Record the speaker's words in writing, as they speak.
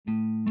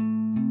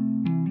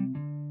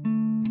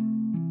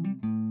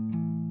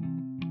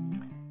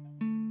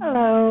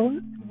Hello,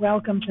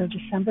 welcome to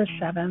December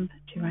 7th,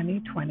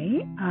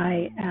 2020.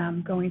 I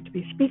am going to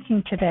be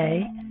speaking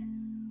today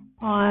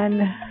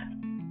on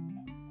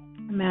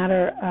a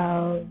matter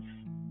of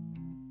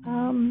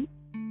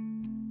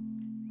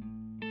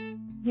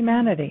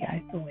humanity,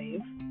 I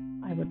believe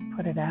I would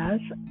put it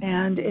as,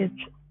 and it's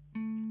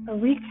a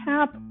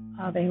recap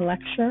of a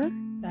lecture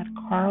that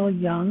Carl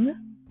Jung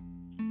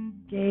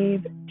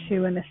gave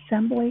to an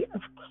assembly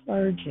of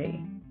clergy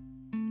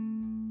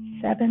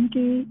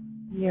 70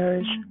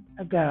 years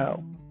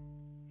ago.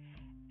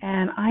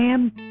 And I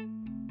am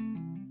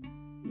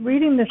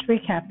reading this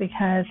recap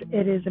because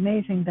it is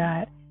amazing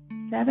that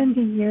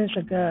 70 years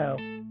ago,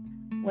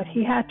 what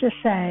he had to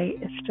say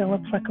is still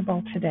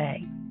applicable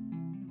today.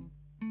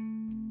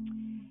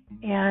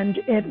 And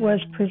it was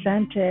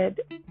presented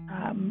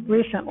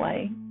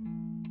recently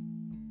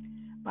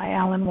by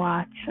Alan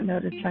Watts, a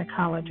noted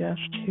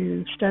psychologist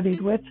who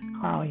studied with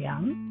Carl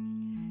Jung.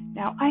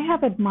 Now, I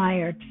have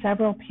admired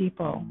several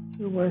people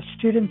who were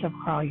students of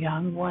Carl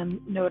Jung, one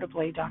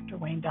notably Dr.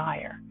 Wayne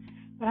Dyer,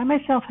 but I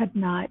myself had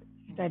not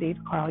studied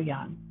Carl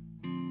Jung.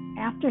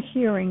 After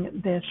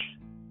hearing this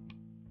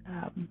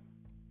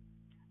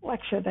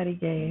lecture that he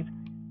gave,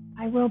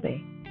 I will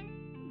be.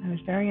 I was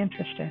very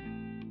interested.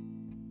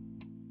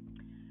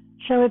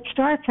 So it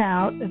starts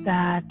out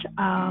that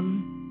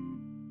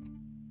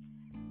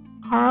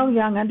Carl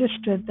Jung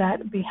understood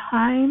that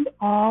behind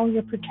all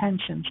your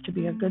pretensions to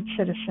be a good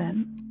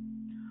citizen,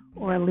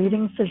 or a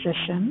leading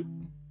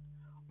physician,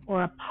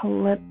 or a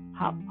politic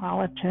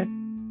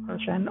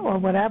person, or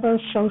whatever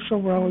social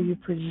role you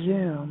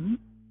presume,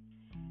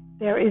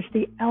 there is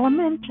the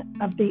element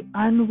of the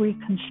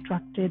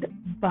unreconstructed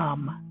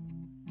bum.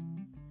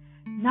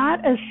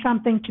 Not as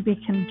something to be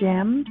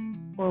condemned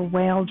or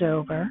wailed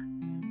over,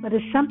 but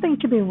as something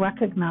to be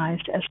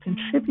recognized as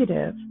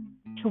contributive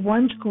to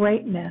one's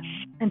greatness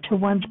and to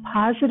one's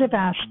positive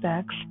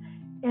aspects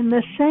in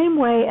the same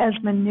way as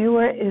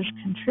manure is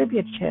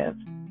contributive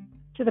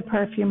to the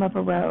perfume of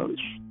a rose.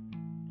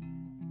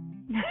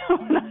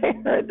 When I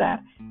heard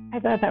that, I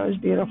thought that was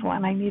beautiful,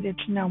 and I needed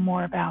to know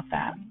more about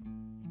that.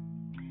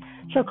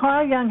 So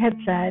Carl Jung had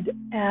said,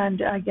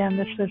 and again,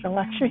 this was a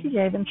lecture he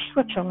gave in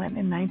Switzerland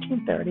in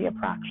 1930,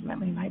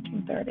 approximately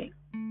 1930.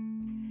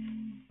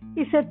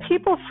 He said,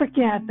 people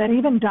forget that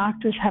even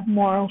doctors have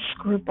moral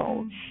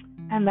scruples,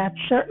 and that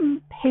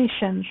certain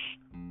patients'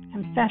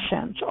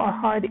 confessions are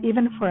hard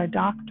even for a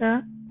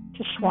doctor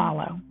to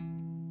swallow.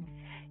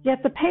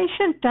 Yet the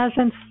patient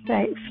doesn't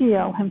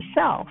feel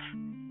himself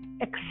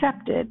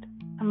accepted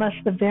unless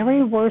the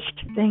very worst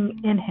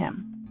thing in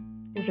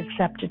him is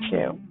accepted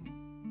too.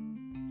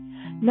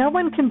 No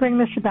one can bring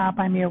this about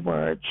by mere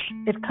words.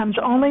 It comes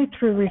only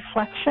through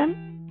reflection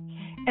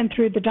and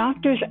through the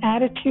doctor's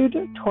attitude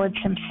towards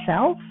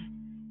himself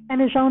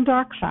and his own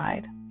dark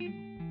side.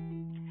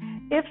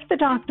 If the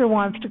doctor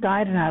wants to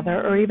guide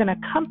another or even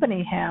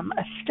accompany him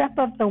a step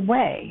of the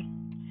way,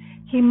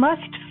 he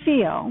must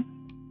feel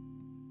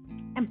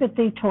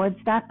empathy towards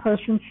that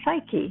person's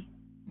psyche.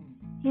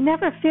 He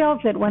never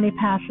feels it when he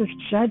passes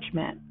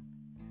judgment.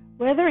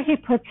 Whether he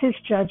puts his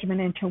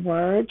judgment into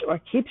words or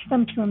keeps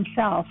them to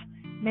himself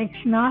makes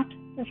not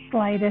the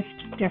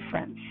slightest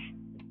difference.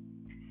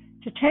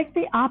 To take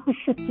the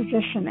opposite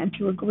position and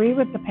to agree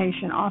with the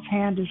patient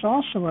offhand is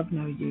also of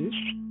no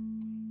use.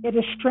 It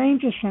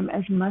estranges him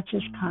as much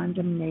as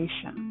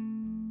condemnation.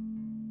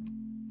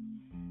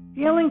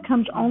 Feeling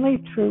comes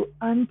only through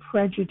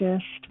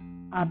unprejudiced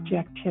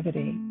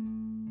objectivity.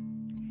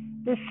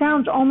 This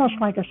sounds almost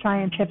like a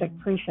scientific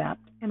precept,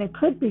 and it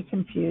could be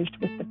confused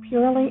with the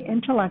purely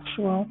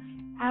intellectual,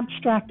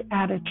 abstract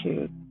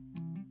attitude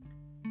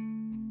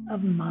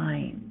of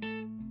mind.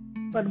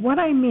 But what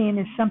I mean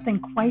is something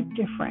quite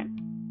different.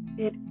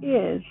 It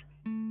is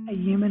a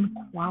human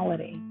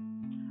quality,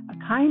 a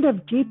kind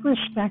of deep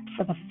respect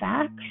for the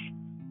facts,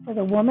 for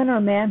the woman or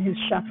man who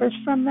suffers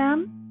from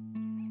them,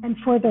 and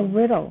for the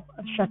riddle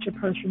of such a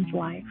person's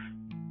life.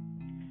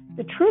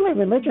 The truly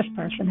religious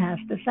person has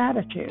this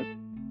attitude.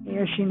 He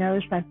or she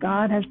knows that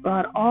God has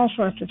brought all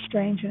sorts of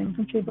strange and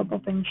inconceivable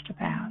things to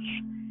pass,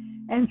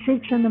 and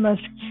seeks in the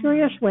most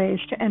curious ways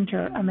to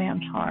enter a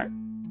man's heart,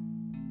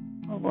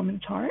 or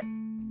woman's heart.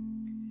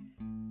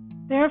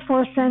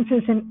 Therefore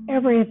senses in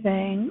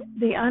everything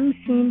the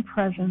unseen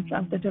presence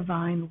of the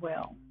divine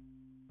will.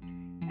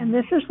 And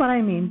this is what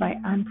I mean by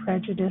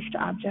unprejudiced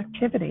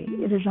objectivity.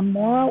 It is a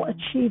moral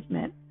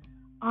achievement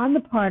on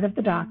the part of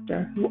the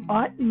doctor who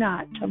ought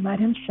not to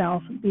let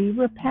himself be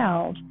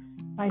repelled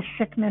by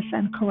sickness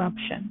and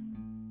corruption.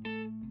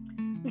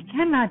 We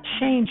cannot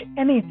change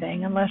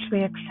anything unless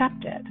we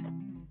accept it.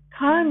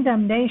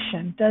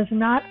 Condemnation does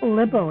not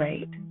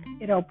liberate,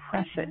 it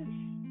oppresses.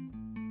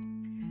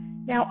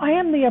 Now, I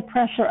am the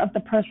oppressor of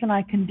the person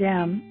I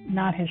condemn,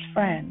 not his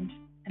friend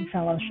and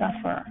fellow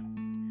sufferer.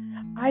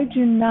 I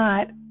do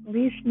not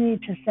least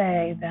need to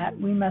say that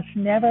we must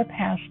never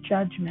pass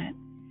judgment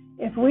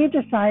if we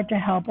decide to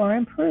help or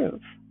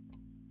improve.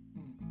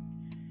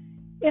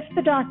 If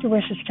the doctor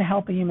wishes to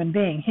help a human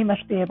being, he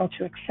must be able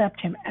to accept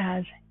him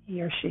as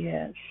he or she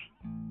is.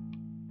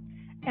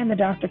 And the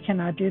doctor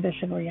cannot do this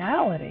in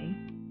reality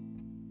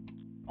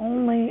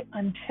only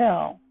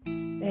until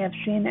they have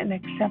seen and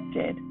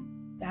accepted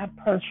that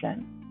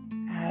person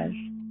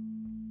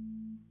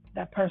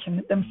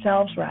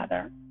themselves,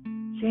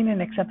 seen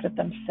and accepted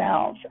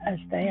themselves as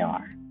they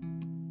are.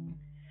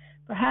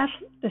 Perhaps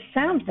this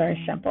sounds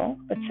very simple,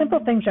 but simple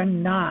things are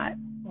not,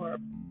 or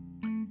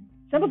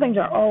simple things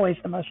are always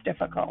the most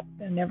difficult.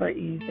 They're never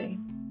easy.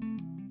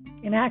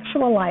 In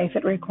actual life,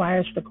 it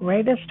requires the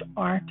greatest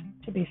art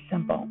to be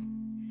simple.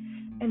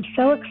 And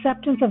so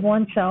acceptance of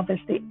oneself is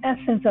the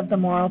essence of the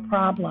moral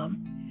problem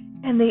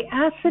and the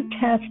acid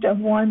test of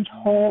one's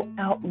whole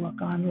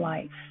outlook on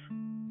life.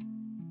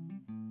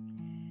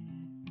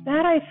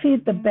 That I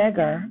feed the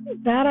beggar,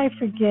 that I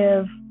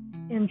forgive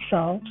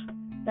insult,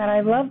 that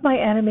I love my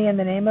enemy in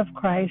the name of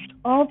Christ,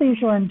 all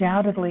these are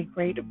undoubtedly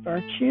great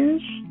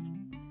virtues.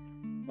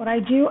 What I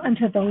do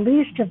unto the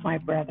least of my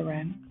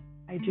brethren,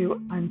 I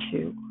do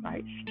unto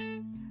Christ.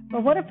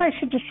 But what if I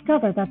should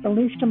discover that the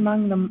least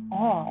among them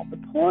all, the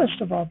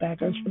poorest of all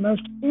beggars, the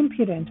most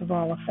impudent of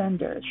all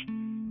offenders,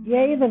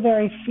 yea, the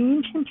very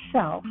fiend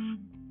himself,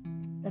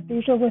 that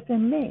these are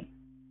within me,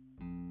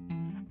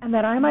 and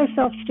that I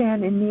myself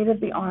stand in need of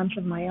the arms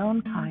of my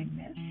own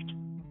kindness,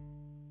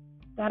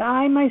 that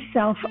I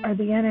myself are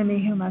the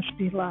enemy who must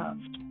be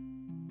loved,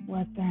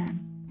 what then?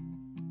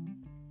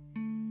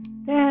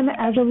 Then,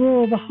 as a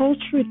rule, the whole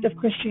truth of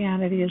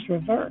Christianity is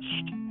reversed.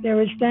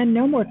 There is then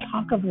no more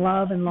talk of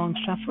love and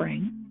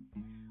long-suffering.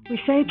 We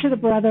say to the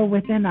brother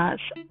within us,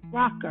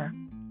 Rocker,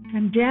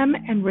 condemn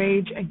and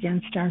rage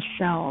against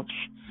ourselves.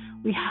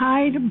 We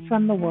hide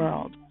from the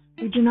world.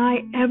 We deny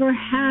ever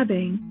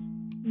having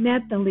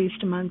met the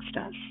least amongst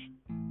us.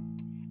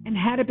 And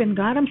had it been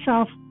God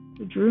himself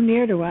who drew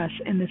near to us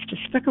in this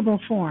despicable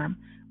form,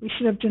 we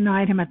should have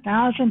denied him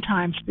 1,000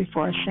 times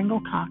before a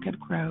single cock had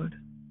crowed.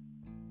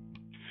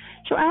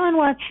 So Alan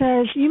Watts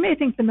says, you may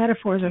think the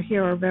metaphors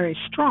here are very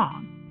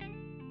strong,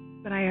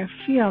 but I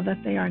feel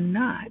that they are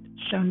not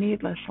so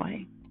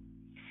needlessly.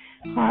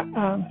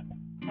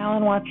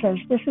 Alan Watts says,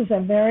 this is a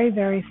very,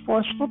 very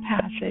forceful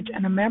passage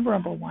and a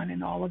memorable one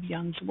in all of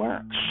Jung's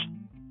works.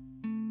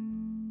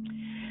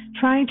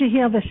 Trying to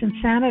heal this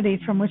insanity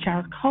from which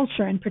our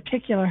culture in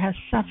particular has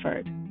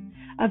suffered,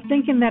 of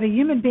thinking that a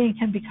human being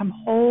can become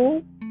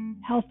whole,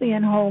 healthy,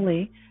 and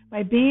holy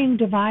by being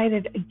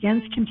divided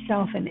against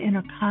himself in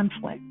inner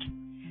conflict,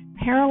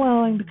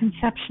 paralleling the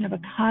conception of a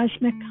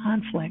cosmic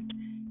conflict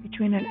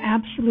between an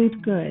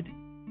absolute good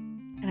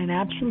and an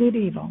absolute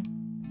evil,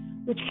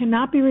 which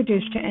cannot be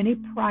reduced to any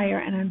prior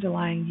and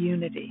underlying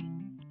unity.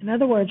 In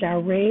other words,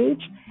 our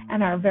rage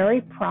and our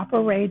very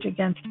proper rage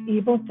against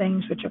evil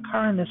things which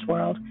occur in this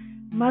world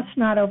must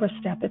not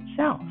overstep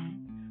itself.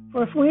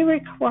 For if we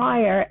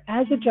require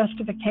as a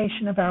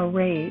justification of our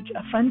rage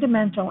a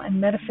fundamental and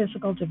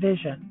metaphysical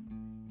division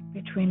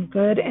between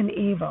good and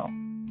evil,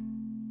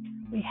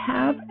 we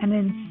have an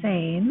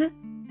insane,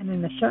 and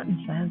in a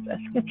certain sense, a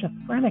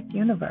schizophrenic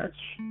universe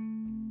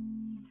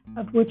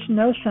of which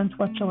no sense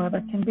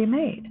whatsoever can be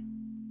made.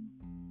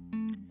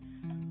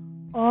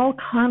 All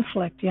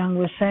conflict, Jung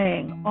was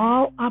saying,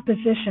 all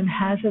opposition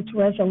has its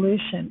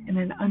resolution in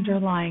an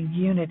underlying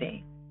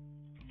unity.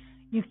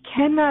 You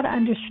cannot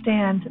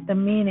understand the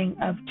meaning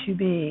of to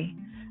be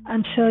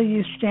until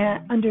you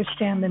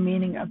understand the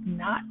meaning of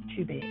not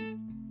to be.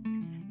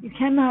 You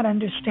cannot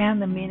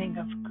understand the meaning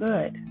of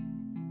good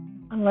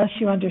unless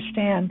you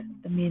understand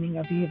the meaning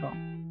of evil.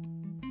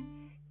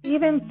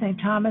 Even St.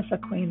 Thomas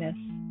Aquinas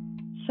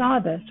saw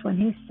this when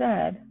he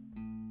said,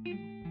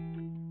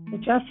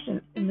 that just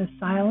in the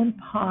silent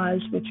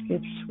pause which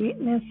gives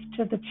sweetness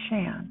to the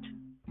chant,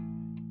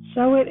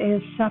 so it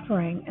is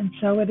suffering and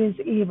so it is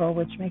evil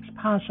which makes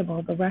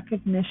possible the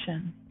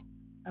recognition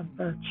of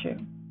virtue.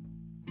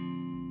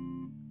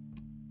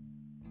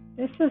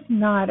 This is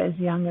not, as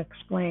Jung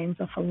explains,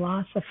 a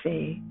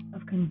philosophy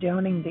of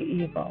condoning the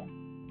evil,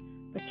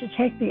 but to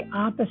take the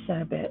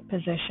opposite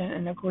position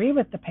and agree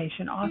with the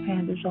patient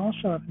offhand is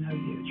also of no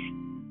use.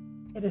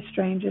 It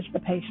estranges the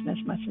patient as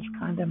much as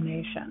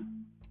condemnation.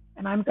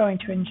 And I'm going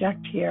to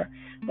inject here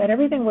that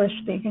everything we're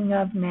speaking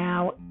of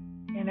now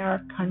in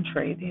our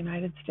country, the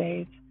United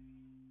States,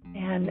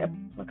 and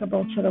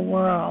applicable to the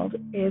world,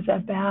 is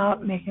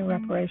about making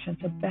reparations,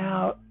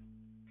 about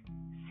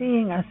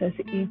seeing us as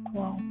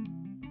equal.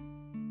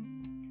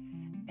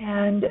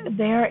 And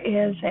there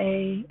is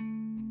a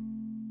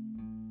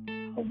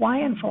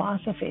Hawaiian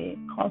philosophy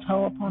called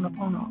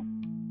Ho'oponopono.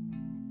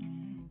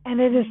 And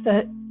it is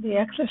the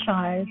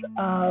exercise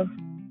of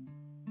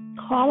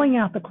calling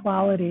out the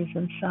qualities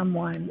in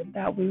someone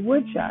that we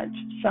would judge,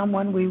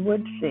 someone we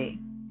would see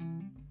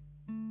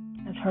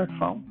as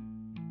hurtful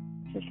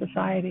to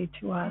society,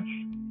 to us,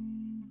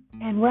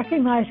 and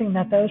recognizing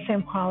that those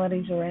same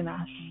qualities are in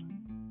us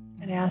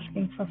and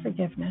asking for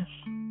forgiveness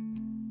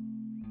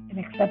and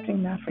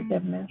accepting that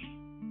forgiveness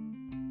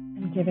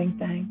and giving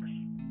thanks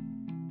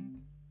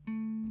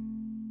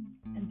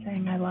and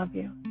saying, I love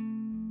you.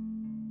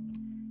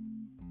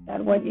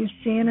 That what you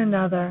see in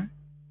another,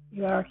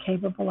 you are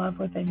capable of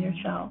within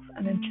yourself.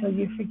 And until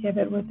you forgive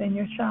it within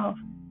yourself,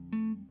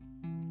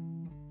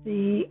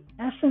 the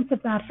essence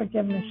of that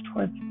forgiveness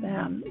towards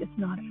them is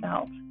not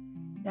felt.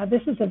 Now,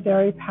 this is a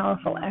very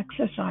powerful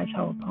exercise,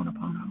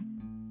 Ho'oponopono.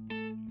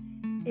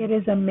 It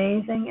is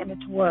amazing and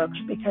it works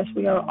because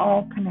we are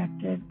all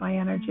connected by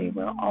energy.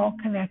 We're all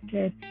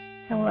connected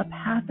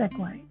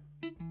telepathically.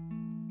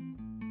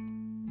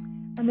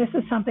 And this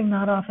is something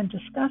not often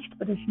discussed,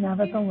 but is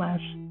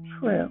nevertheless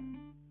true.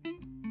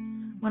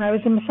 When I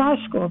was in massage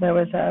school, there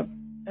was a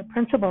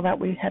principle that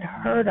we had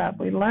heard of,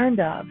 we learned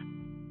of,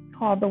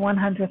 called the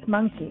 100th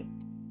monkey.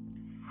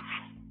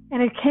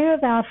 And it came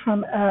about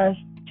from a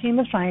team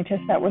of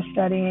scientists that were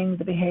studying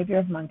the behavior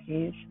of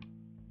monkeys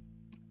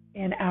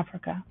in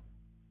Africa.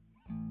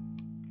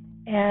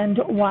 And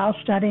while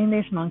studying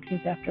these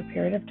monkeys after a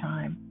period of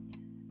time,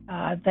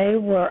 they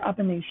were up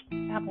in these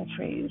apple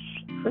trees,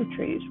 fruit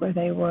trees, where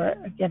they were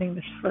getting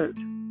this fruit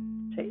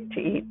to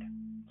eat.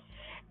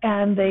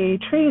 And the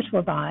trees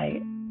were by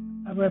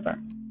a river.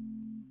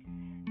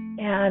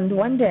 And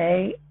one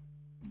day,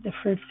 the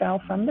fruit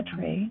fell from the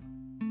tree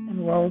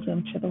and rolled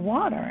into the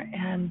water.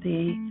 And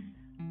the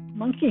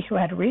monkey who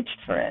had reached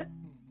for it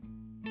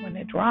when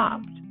it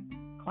dropped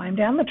climbed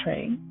down the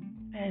tree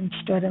and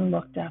stood and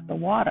looked at the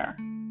water.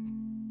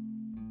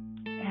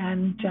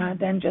 And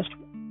then just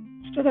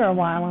stood there a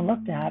while and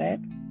looked at it,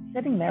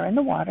 sitting there in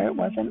the water. It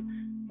wasn't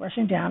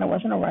rushing down. It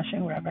wasn't a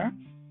rushing river.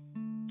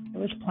 It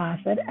was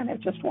placid, and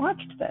it just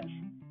watched this.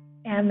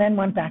 And then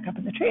went back up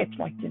in the tree. It's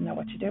like didn't know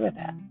what to do with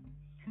it.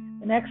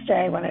 The next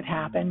day when it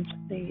happened,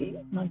 the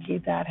monkey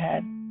that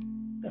had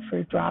the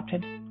fruit dropped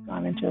had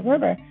gone into the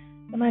river.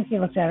 The monkey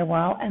looked at it a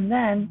while and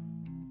then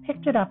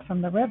picked it up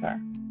from the river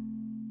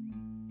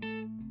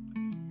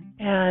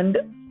and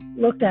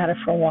looked at it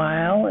for a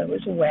while. It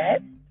was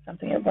wet,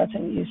 something it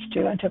wasn't used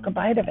to, and took a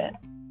bite of it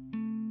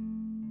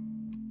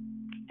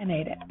and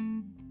ate it.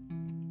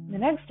 The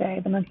next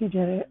day, the monkey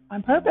did it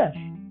on purpose.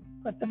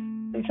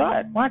 They saw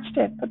it, watched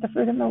it, put the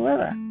fruit in the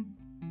river.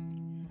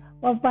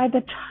 Well, by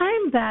the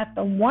time that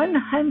the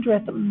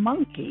 100th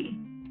monkey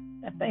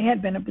that they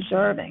had been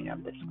observing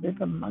of this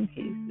group of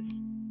monkeys,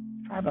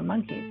 this tribe of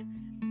monkeys,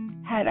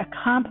 had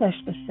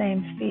accomplished the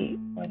same feat,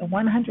 or the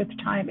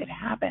 100th time it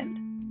happened,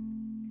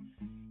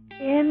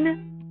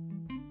 in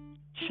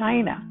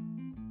China,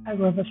 a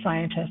group of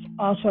scientists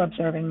also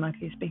observing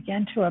monkeys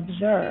began to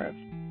observe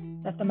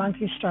that the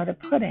monkeys started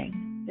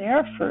putting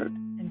their fruit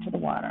into the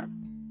water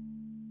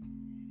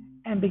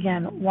and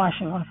began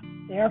washing off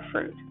their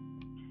fruit.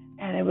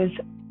 And it was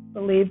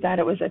believed that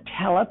it was a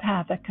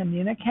telepathic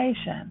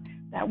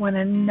communication, that when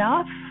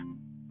enough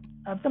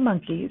of the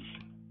monkeys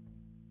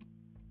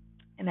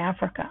in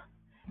Africa,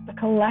 the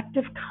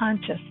collective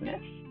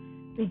consciousness,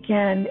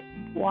 began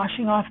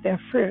washing off their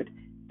fruit,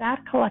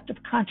 that collective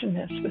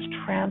consciousness was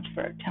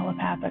transferred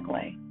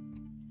telepathically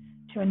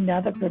to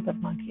another group of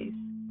monkeys,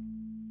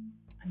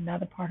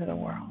 another part of the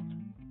world.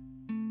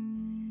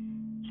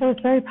 So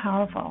it's very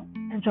powerful.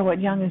 And so what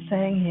Jung is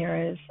saying here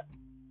is,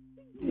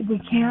 we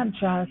can't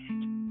just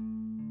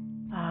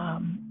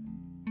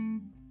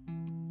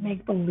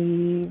make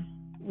believe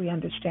we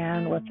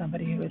understand what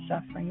somebody who is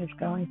suffering is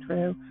going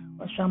through,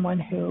 or someone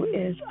who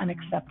is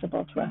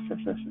unacceptable to us as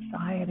a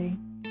society.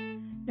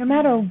 No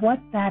matter what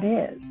that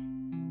is,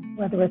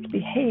 whether it's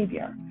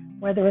behavior,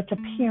 whether it's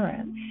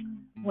appearance,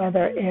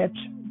 whether it's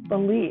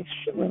beliefs,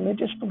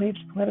 religious beliefs,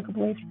 political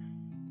beliefs,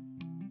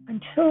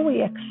 until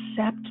we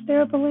accept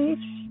their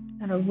beliefs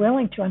and are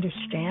willing to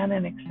understand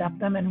and accept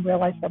them and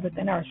realize that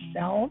within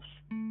ourselves,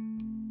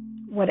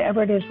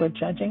 whatever it is we're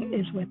judging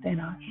is within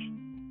us,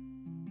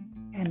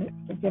 and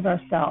forgive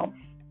ourselves,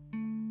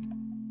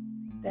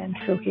 then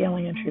true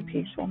healing and true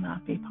peace will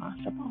not be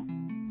possible.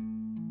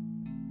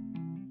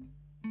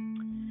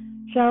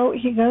 So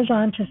he goes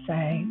on to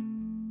say,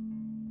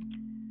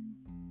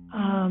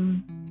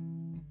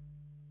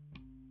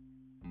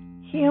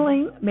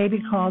 healing may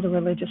be called a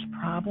religious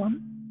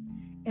problem.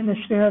 In the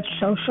sphere of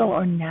social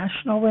or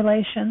national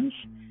relations,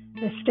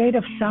 the state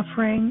of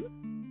suffering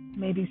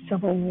may be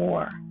civil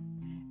war.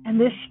 And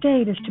this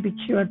state is to be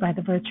cured by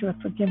the virtue of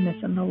forgiveness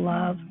and the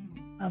love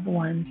of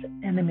one's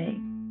enemy.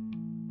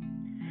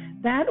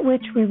 That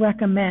which we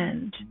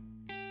recommend,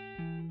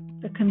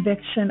 the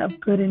conviction of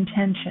good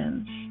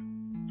intentions,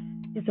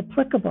 is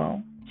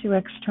applicable to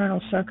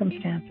external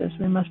circumstances.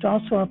 We must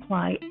also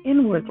apply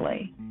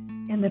inwardly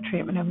in the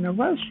treatment of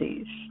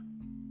neuroses.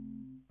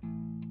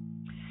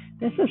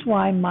 This is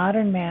why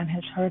modern man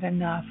has heard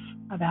enough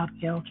about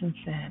guilt and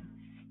sin.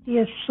 He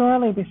is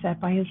sorely beset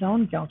by his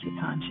own guilty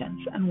conscience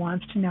and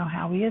wants to know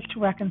how he is to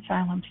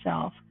reconcile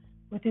himself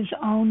with his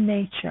own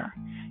nature,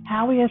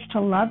 how he is to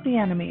love the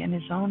enemy in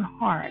his own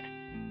heart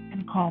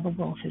and call the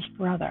wolf his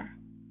brother.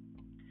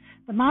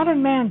 The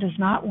modern man does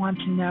not want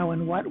to know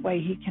in what way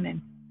he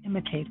can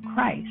imitate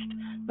Christ,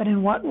 but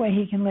in what way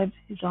he can live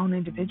his own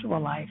individual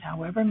life,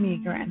 however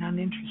meager and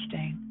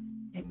uninteresting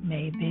it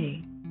may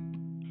be.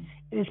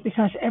 It is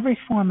because every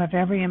form of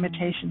every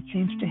imitation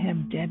seems to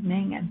him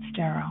deadening and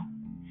sterile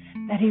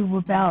that he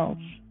rebels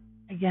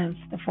against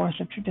the force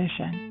of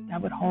tradition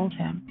that would hold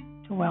him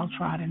to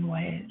well-trodden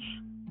ways.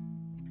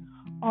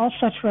 All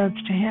such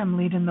roads to him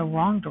lead in the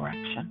wrong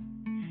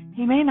direction.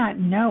 He may not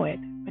know it,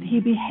 but he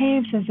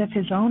behaves as if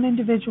his own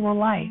individual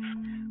life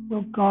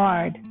will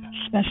guard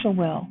special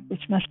will,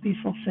 which must be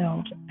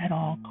fulfilled at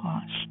all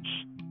costs.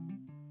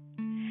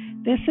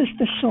 This is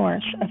the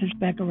source of his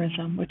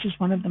begarism, which is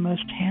one of the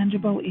most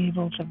tangible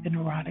evils of the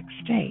neurotic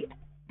state.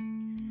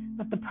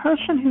 But the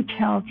person who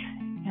tells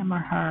him or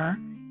her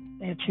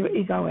they're too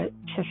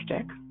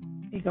egoistic,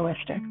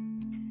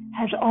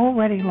 has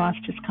already lost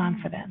his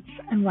confidence,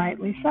 and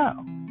rightly so,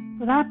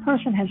 for that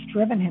person has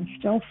driven him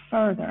still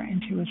further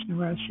into his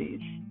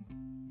neuroses.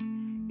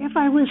 If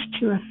I wish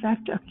to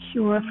effect a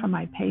cure for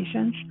my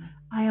patients,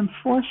 I am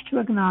forced to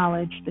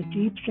acknowledge the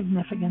deep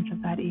significance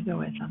of that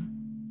egoism.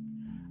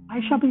 I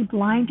shall be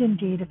blind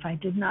indeed if I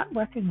did not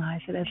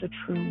recognize it as a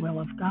true will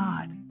of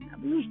God. Now,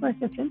 this is where it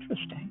gets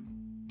interesting.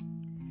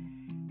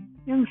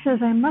 Jung says,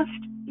 I must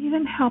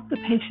even help the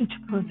patient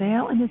to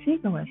prevail in his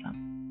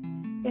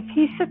egoism. If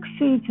he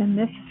succeeds in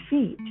this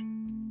feat,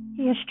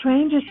 he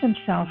estranges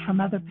himself from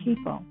other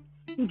people.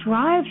 He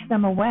drives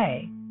them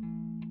away,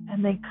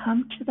 and they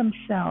come to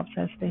themselves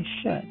as they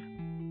should.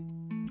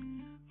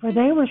 For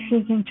they were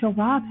seeking to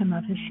rob him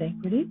of his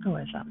sacred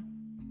egoism.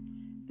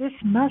 This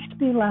must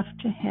be left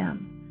to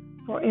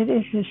him, for it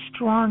is his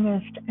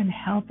strongest and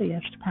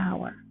healthiest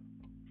power.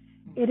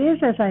 It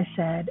is, as I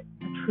said,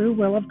 a true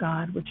will of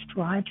God which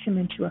drives him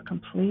into a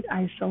complete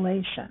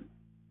isolation.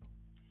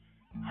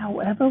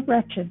 However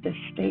wretched this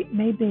state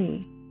may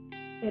be,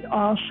 it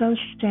also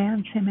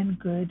stands him in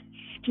good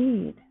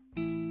stead.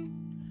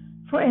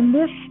 For in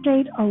this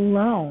state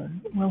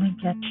alone will he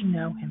get to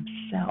know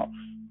himself.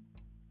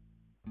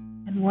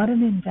 And what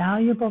an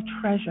invaluable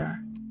treasure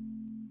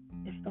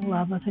is the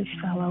love of his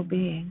fellow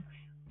beings.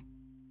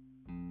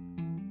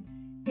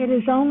 It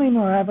is only,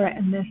 moreover,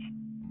 in this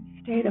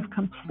state of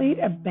complete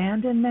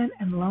abandonment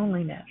and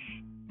loneliness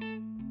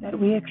that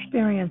we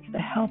experience the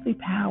healthy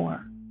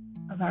power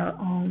of our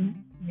own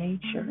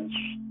natures,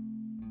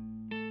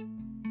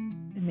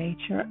 the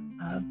nature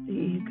of the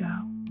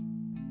ego.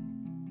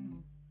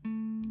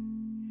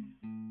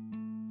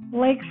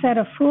 Blake said,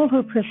 a fool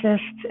who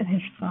persists in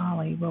his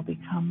folly will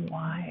become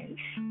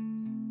wise.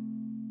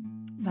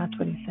 That's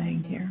what he's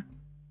saying here.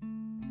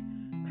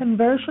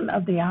 Conversion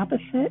of the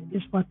opposite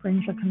is what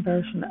brings a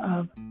conversion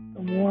of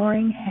the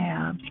warring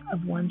halves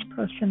of one's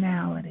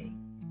personality,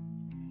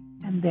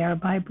 and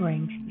thereby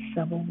brings the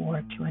civil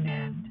war to an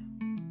end.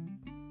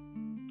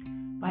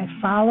 By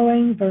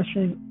following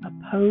versus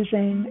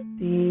opposing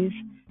these,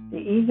 the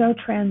ego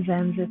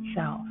transcends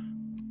itself.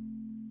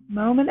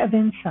 Moment of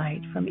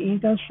insight from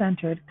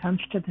ego-centered comes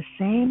to the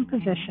same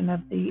position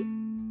of the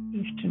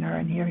Easterner,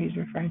 and here he's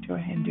referring to a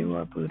Hindu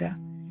or Buddha,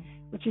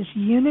 which is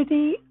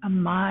unity of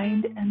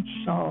mind and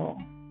soul,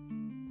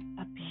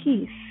 a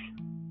peace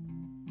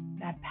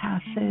that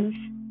passes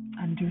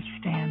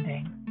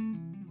understanding.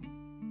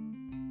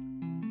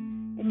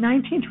 In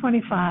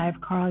 1925,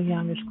 Carl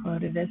Jung is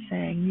quoted as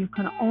saying, you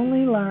can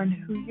only learn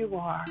who you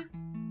are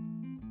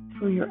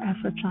through your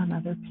efforts on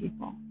other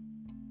people.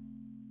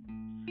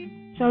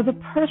 So the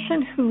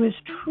person who is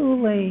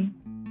truly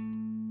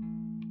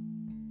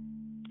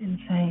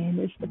insane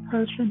is the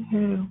person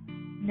who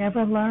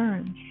never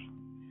learns,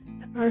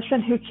 the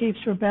person who keeps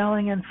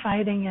rebelling and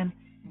fighting and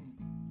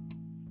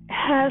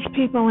has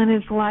people in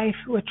his life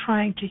who are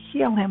trying to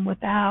heal him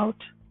without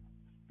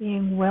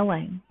being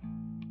willing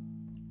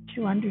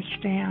to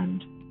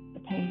understand the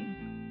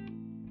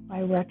pain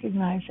by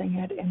recognizing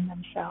it in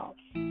themselves.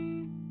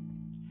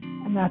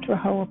 And that's where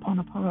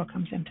Ho'oponopono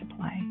comes into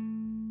play.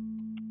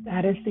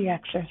 That is the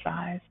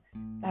exercise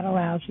that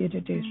allows you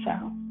to do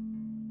so.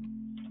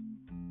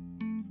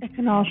 It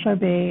can also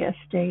be a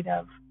state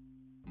of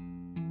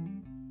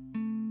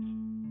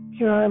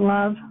pure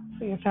love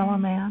for your fellow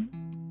man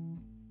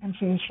and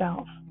for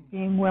yourself,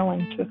 being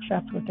willing to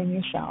accept within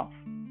yourself.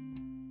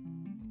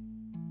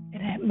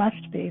 And it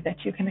must be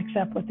that you can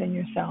accept within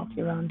yourself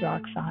your own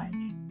dark sides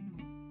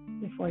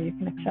before you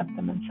can accept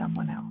them in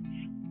someone else.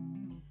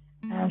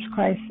 As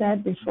Christ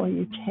said, before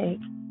you take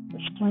the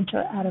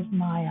splinter out of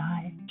my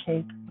eye,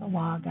 take the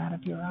log out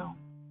of your own.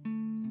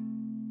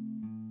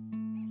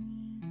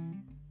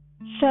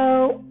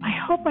 So I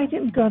hope I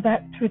didn't go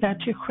through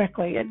that too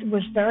quickly. It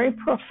was very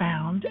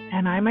profound,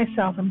 and I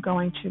myself am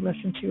going to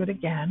listen to it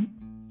again,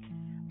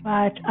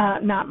 but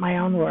not my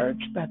own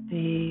words, but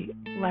the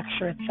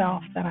lecture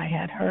itself that I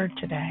had heard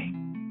today.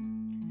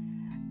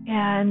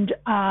 And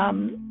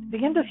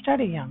begin to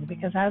study Jung,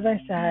 because as I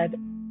said,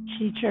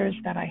 teachers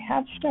that I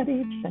have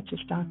studied, such as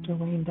Dr.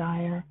 Wayne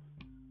Dyer,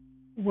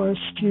 were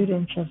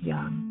students of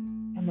Jung,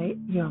 and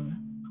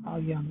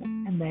Carl Jung,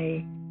 and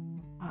they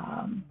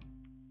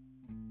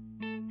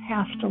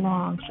passed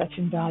along such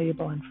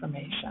invaluable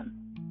information.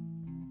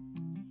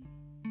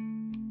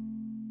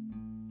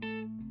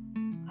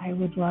 I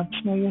would love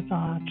to know your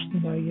thoughts.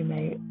 You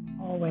may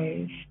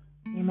always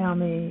email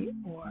me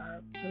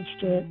or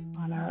post it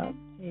on our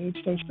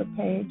Facebook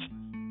page,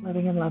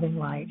 Living and Loving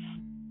Life,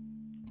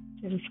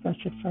 to discuss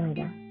it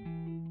further.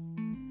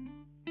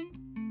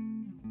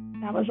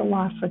 That was a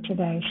lot for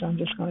today, so I'm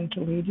just going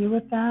to leave you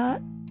with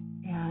that.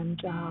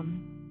 And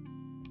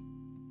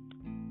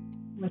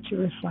let you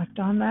reflect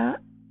on that.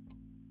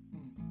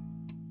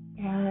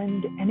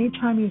 And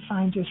anytime you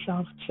find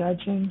yourself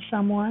judging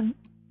someone,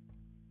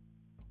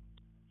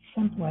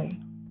 simply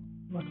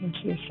look into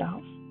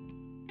yourself.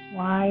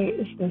 Why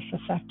is this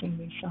affecting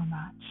me so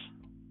much?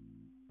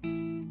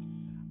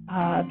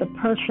 The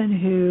person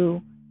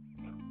who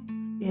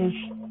is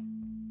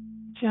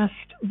just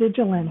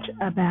vigilant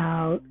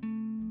about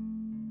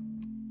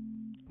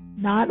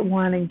not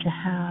wanting to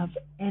have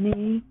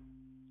any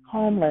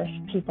homeless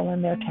people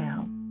in their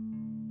town,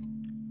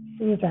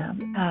 see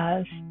them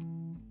as,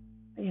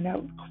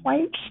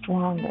 quite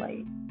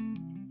strongly,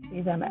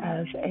 see them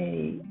as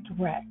a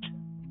threat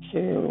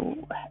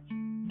to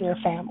their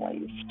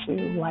families, to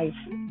life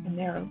in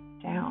their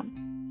town.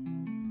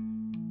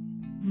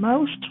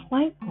 Most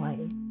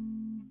likely,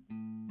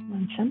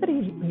 when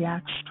somebody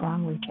reacts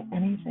strongly to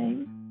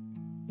anything,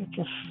 it's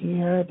a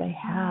fear they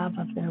have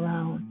of their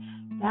own.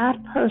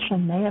 That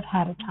person may have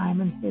had a time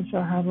in his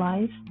or her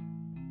life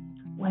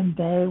when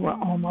they were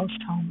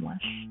almost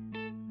homeless,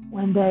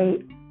 when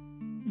they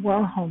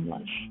were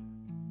homeless,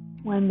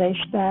 when they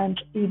spent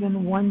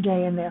even one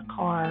day in their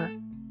car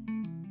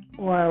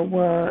or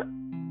were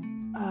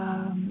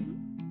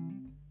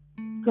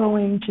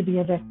going to be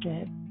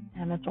evicted,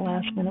 and at the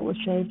last minute was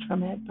saved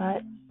from it.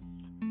 But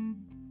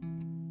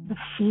the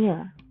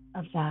fear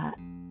of that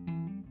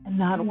and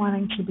not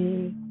wanting to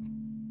be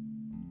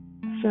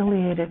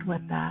affiliated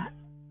with that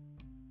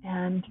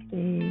and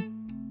the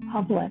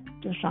public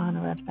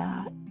dishonor of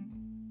that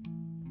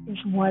is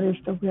what is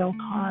the real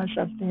cause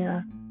of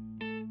their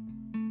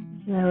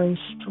very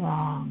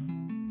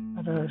strong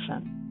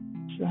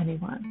aversion to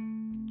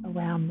anyone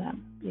around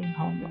them being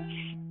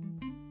homeless.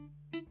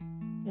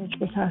 It's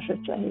because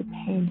it's a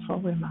painful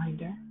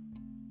reminder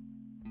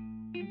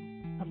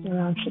of their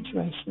own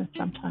situation at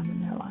some time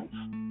in their life.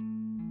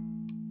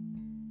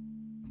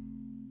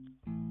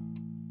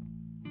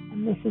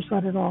 And this is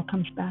what it all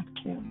comes back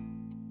to.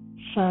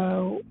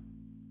 So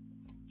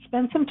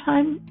spend some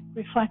time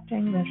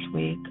reflecting this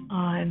week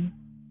on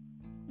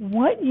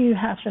what you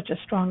have such a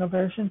strong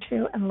aversion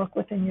to, and look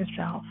within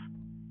yourself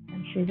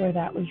and see where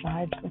that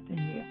resides within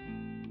you.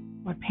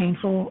 What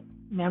painful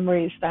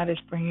memories that is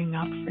bringing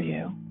up for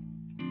you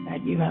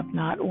that you have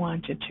not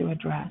wanted to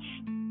address.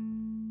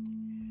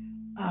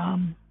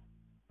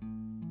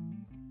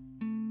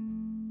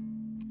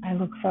 I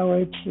look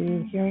forward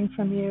to hearing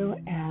from you,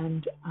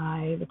 and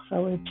I look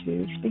forward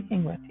to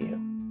speaking with you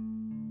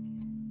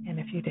in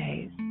a few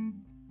days.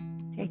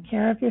 Take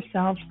care of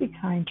yourselves, be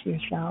kind to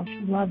yourselves,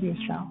 love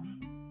yourself.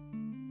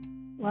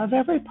 Love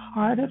every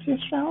part of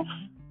yourself,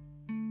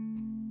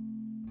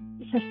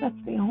 because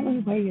that's the only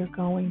way you're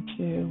going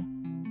to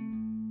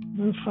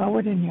move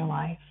forward in your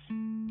life,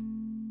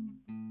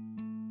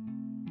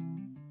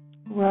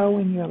 grow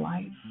in your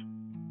life,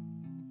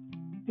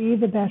 be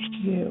the best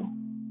you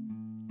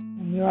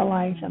in your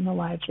life and the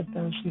lives of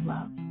those you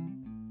love.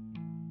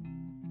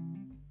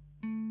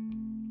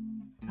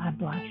 God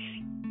bless.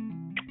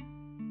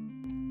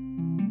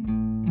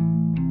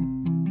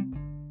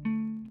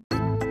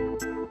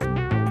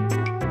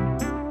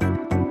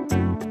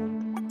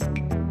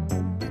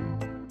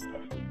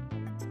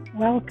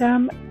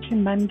 Welcome to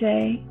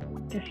Monday,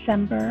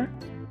 December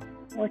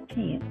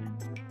 14th.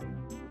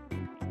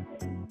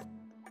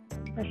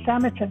 For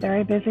some, it's a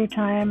very busy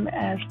time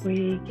as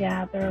we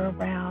gather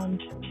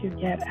around to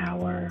get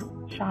our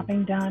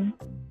shopping done,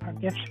 our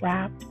gifts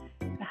wrapped,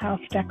 the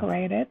house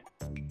decorated.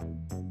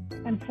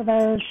 And for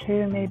those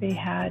who maybe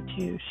had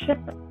to ship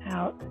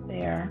out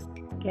their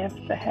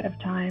gifts ahead of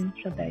time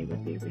so they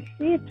would be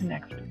received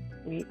next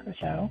week or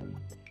so,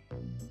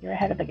 you're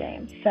ahead of the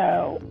game.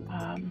 So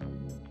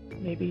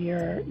maybe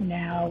you're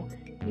now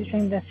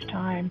using this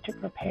time to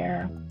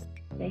prepare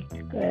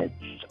baked goods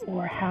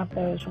or have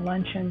those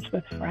luncheons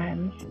with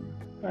friends,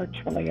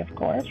 virtually of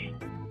course,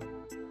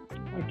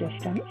 or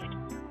distanced.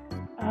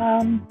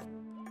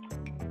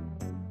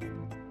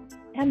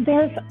 And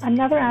there's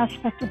another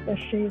aspect of this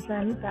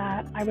season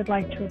that I would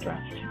like to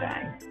address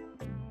today.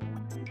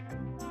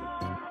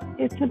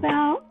 It's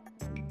about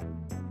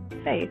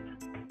faith.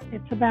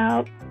 It's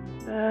about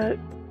the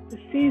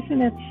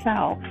season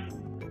itself.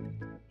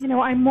 You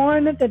know, I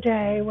mourn the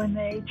day when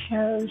they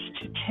chose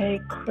to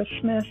take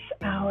Christmas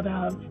out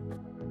of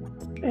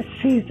this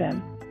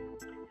season,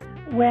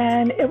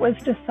 when it was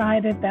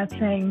decided that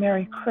saying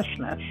Merry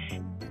Christmas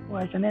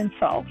was an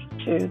insult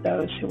to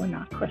those who were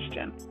not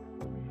Christian.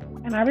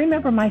 And I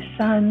remember my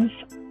son's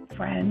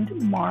friend,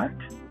 Mark,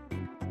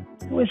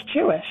 who was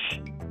Jewish,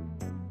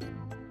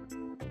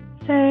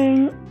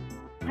 saying,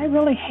 I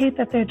really hate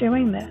that they're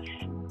doing this.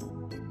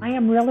 I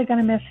am really going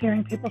to miss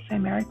hearing people say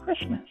Merry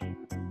Christmas.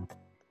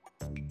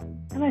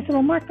 And I said,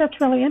 well, Mark, that's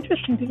really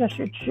interesting because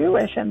you're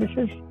Jewish, and this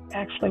is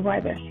actually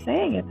why they're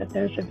saying it, that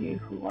those of you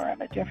who are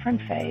of a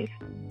different faith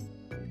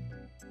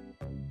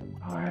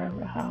are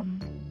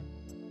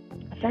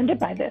offended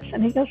by this.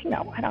 And he goes,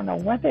 no, I don't know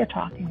what they're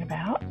talking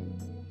about.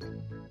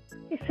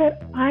 He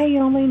said, I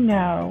only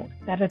know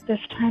that at this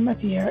time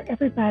of year,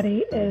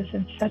 everybody is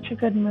in such a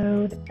good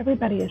mood.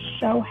 Everybody is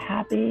so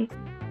happy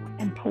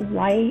and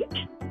polite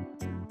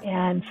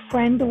and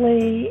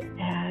friendly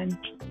and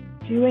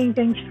doing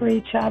things for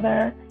each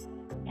other.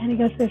 And he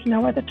goes, there's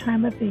no other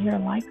time of the year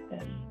like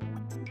this.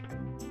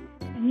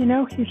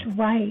 And he's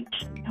right.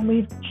 And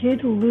we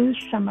did lose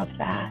some of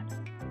that.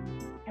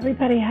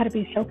 Everybody had to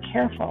be so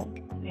careful.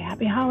 Say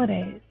happy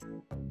holidays.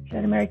 Say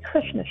a Merry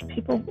Christmas.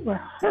 People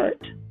were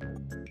hurt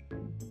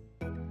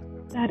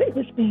that it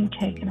was being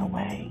taken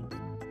away,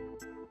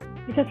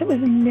 because it was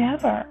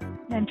never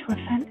meant to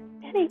offend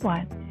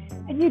anyone.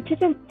 And you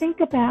didn't think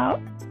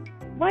about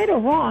right or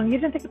wrong. You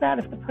didn't think about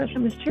if the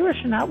person was Jewish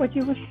or not. What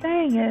you were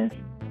saying is,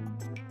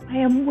 I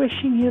am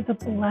wishing you the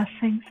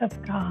blessings of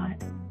God,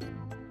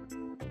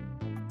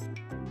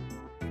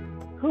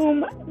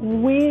 whom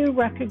we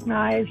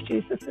recognize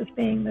Jesus as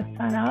being the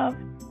Son of.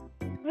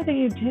 Whether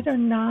you did or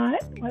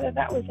not, whether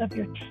that was of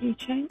your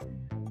teaching,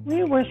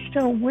 we were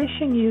still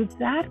wishing you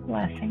that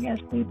blessing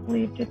as we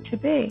believed it to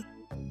be.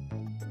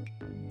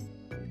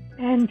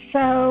 And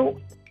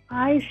so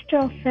I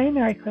still say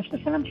Merry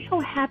Christmas, and I'm so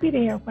happy to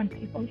hear when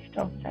people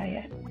still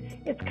say it.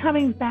 It's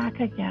coming back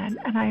again,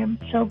 and I am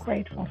so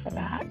grateful for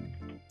that.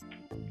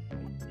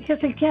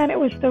 Because again, it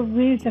was the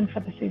reason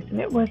for the season.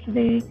 It was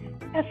the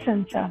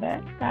essence of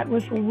it that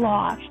was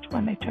lost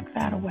when they took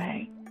that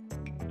away.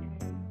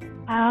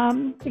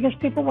 Because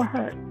people were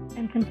hurt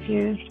and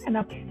confused and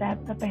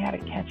upset that they had to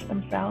catch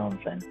themselves,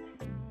 and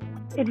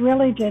it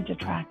really did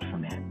detract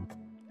from it.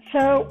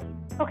 So,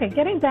 okay,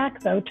 getting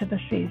back though to the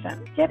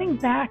season, getting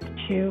back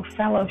to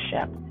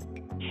fellowship,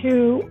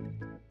 to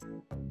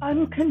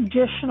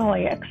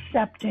unconditionally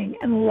accepting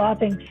and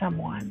loving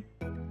someone,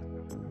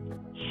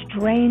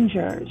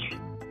 strangers.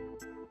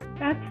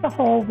 That's the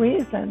whole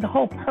reason, the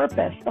whole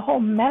purpose, the whole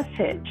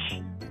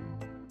message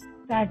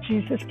that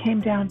Jesus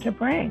came down to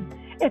bring.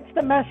 It's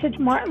the message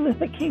Martin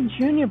Luther King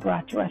Jr.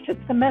 brought to us.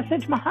 It's the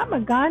message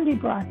Mahatma Gandhi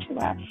brought to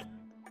us.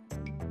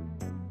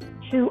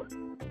 To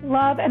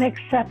love and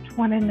accept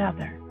one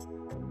another.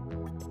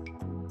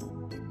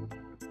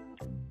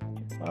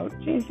 To quote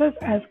Jesus,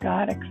 as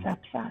God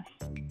accepts us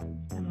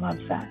and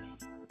loves us.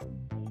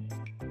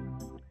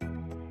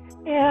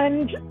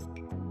 And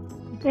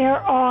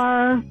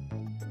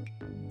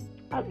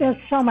there's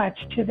so much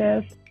to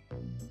this,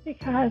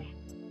 because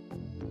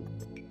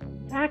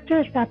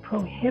factors that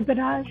prohibit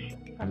us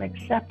from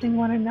accepting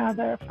one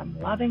another, from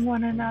loving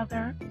one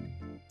another,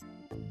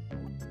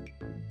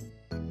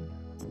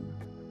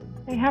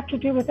 they have to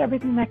do with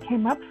everything that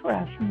came up for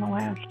us in the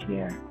last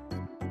year.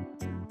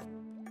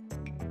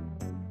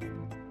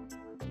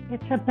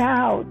 It's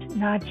about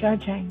not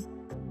judging.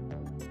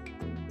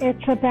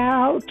 It's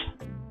about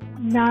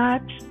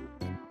not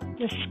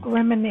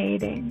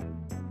discriminating.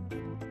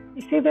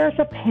 You see, there's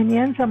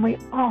opinions, and we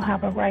all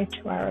have a right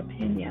to our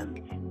opinions.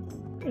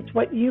 It's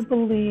what you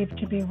believe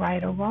to be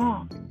right or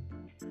wrong.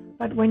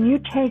 But when you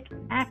take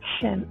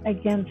action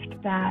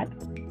against that,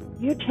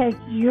 you take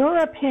your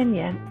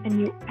opinion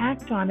and you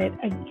act on it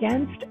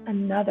against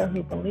another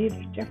who believes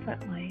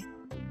differently,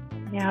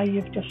 now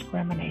you've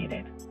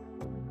discriminated.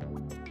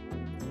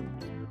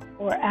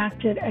 Or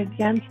acted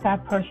against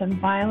that person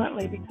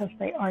violently because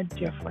they are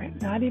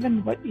different. Not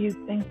even what you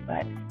think,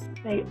 but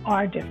they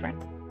are different.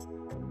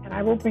 And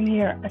I will bring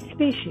here a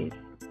species.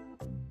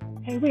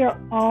 Okay, we are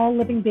all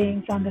living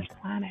beings on this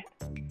planet.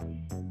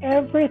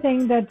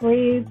 Everything that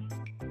breathes,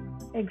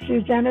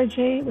 exudes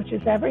energy, which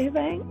is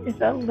everything, is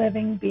a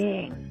living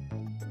being.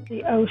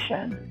 The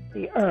ocean,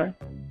 the earth,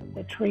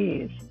 the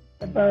trees,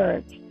 the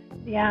birds,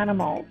 the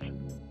animals,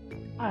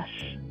 us,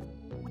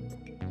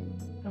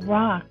 the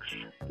rocks.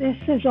 This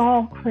is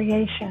all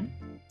creation.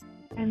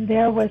 And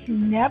there was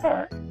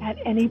never, at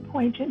any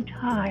point in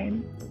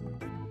time,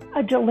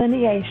 a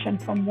delineation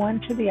from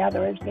one to the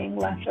other as being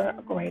lesser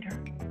or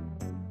greater.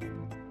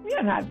 We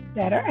are not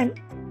better. And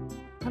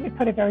let me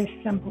put it very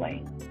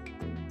simply.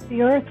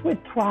 The earth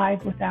would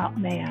thrive without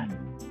man.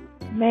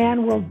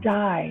 Man will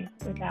die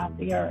without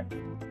the earth.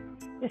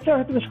 This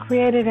earth was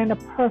created in a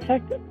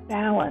perfect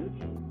balance.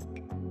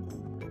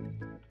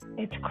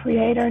 Its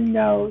creator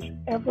knows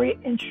every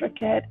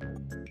intricate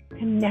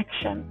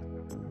connection.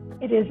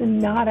 It is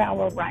not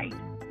our right.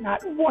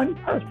 Not one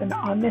person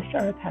on this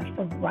earth has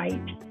the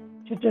right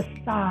to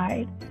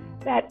decide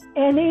that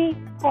any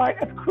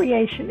part of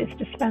creation is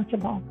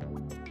dispensable.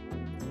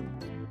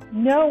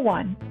 No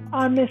one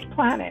on this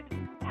planet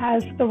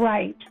has the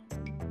right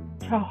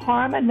to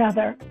harm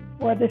another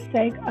for the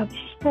sake of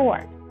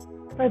sport,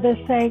 for the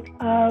sake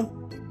of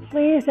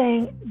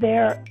pleasing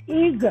their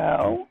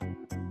ego,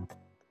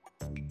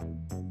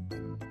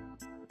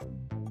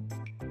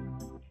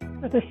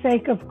 for the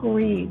sake of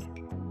greed.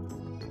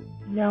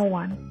 No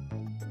one.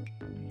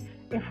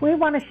 If we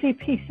want to see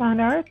peace on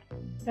earth,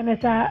 then as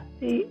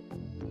the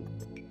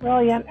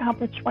brilliant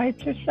Albert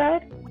Schweitzer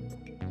said,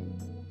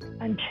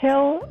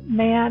 until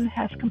man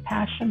has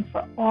compassion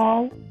for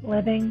all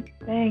living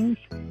things,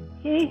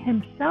 he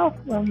himself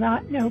will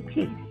not know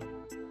peace.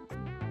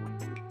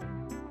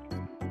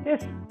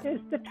 This is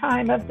the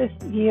time of this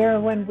year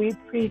when we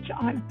preach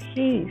on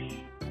peace,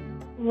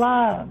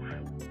 love,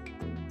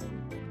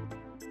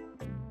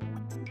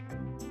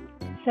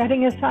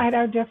 setting aside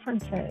our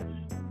differences,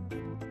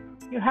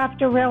 You have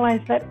to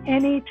realize that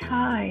any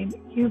time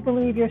you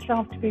believe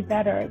yourself to be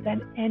better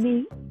than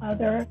any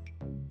other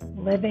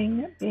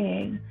living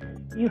being,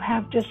 you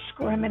have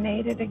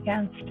discriminated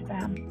against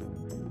them,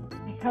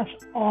 because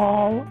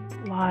all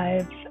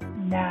lives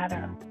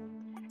matter.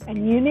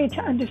 And you need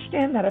to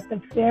understand that at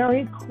the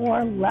very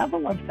core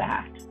level of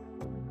that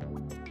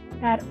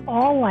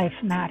all life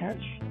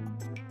matters,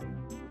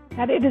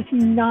 that it is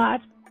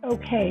not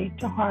okay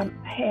to harm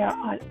hair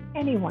on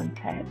anyone's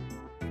head.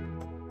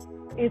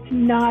 It's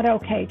not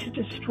okay to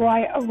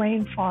destroy a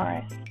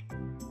rainforest,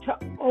 to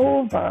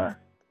over-log,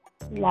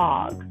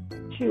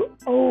 to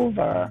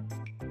over-mine.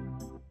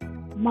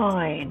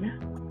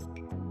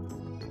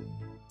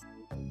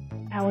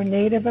 Our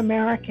Native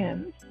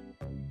Americans,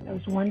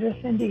 those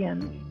wondrous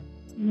Indians,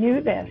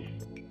 knew this.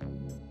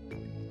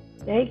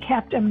 They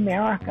kept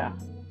America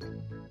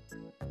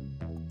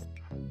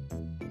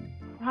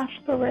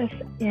prosperous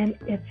in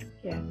its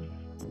gifts.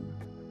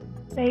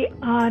 They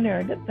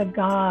honored the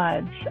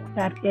gods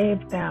that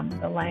gave them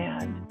the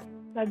land,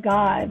 the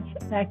gods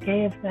that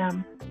gave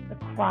them the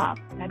crop,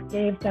 that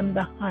gave them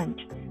the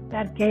hunt,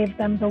 that gave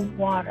them the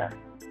water.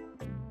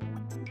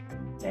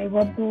 They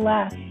were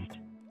blessed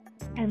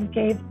and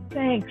gave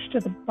thanks to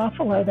the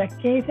buffalo that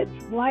gave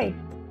its life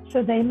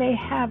so they may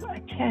have a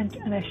tent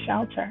and a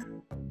shelter.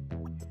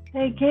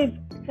 They gave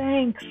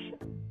thanks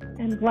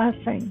and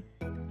blessing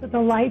for the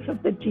life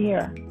of the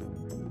deer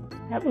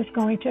that was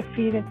going to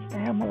feed its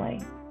family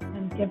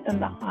and give them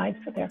the hide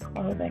for their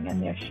clothing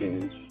and their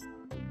shoes.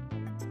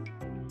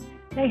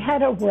 They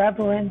had a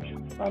reverence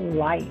for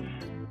life.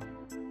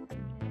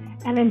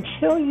 And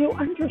until you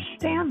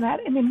understand that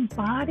and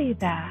embody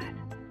that,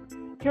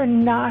 you're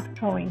not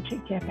going to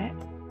give it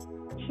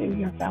to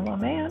your fellow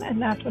man.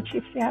 And that's what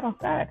Chief Seattle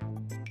said.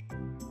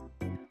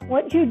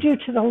 What you do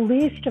to the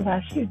least of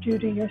us, you do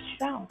to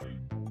yourself.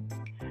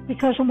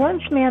 Because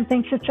once man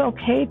thinks it's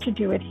okay to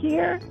do it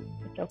here,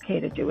 it's okay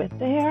to do it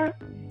there,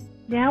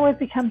 now it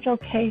becomes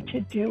okay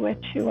to do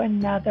it to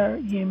another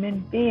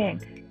human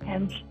being,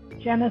 hence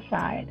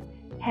genocide,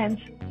 hence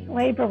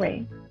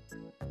slavery,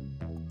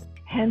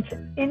 hence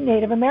in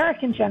Native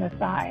American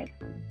genocide.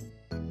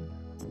 Do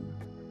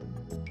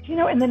you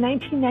know in the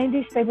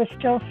 1990s they were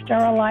still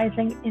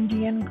sterilizing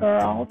Indian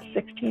girls,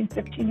 16,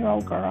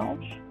 15-year-old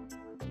girls,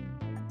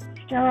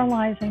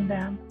 sterilizing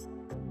them.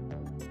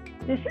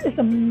 This is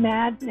a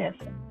madness.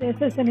 This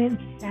is an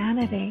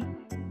insanity.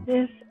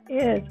 This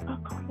is a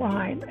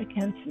crime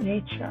against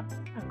nature,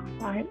 a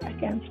crime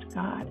against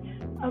God,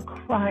 a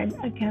crime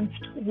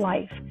against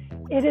life.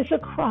 It is a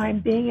crime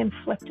being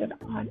inflicted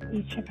on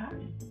each of us.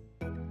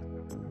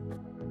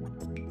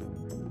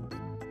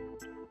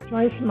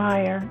 Joyce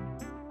Meyer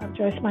of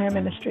Joyce Meyer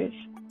Ministries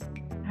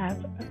has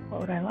a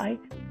quote I like: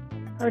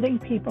 "Hurting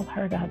people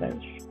hurt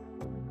others."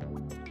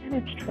 And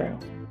it's true.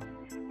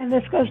 And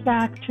this goes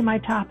back to my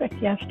topic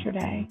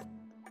yesterday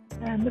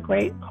and the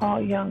great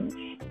Carl Jung's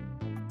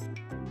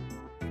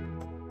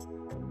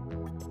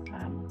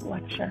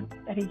lecture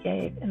that he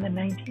gave in the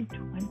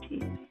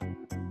 1920s.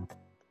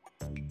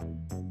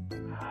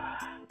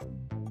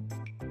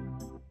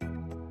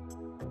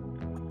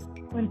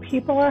 When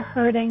people are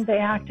hurting, they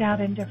act out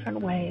in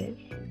different ways.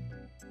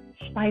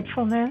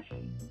 Spitefulness,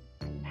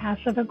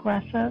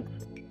 passive-aggressive.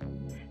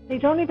 They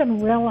don't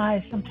even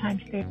realize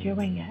sometimes they're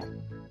doing it.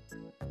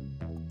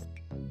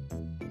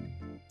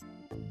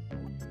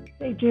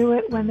 They do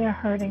it when they're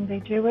hurting.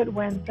 They do it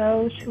when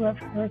those who have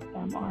hurt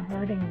them are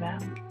hurting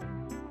them.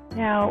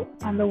 Now,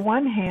 on the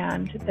one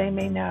hand, they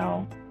may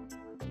know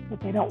that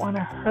they don't want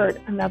to hurt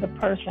another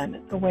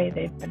person the way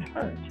they've been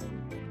hurt.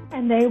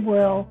 And they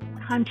will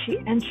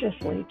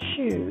conscientiously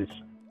choose,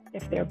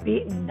 if they're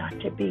beaten, not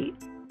to beat.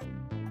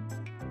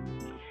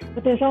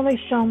 But there's only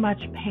so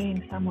much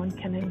pain someone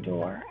can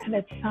endure. And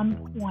at some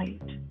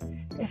point,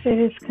 if it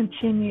is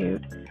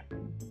continued,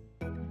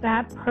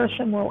 that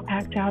person will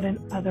act out in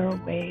other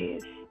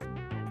ways.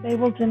 They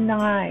will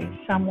deny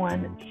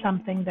someone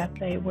something that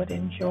they would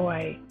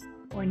enjoy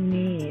or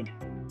need,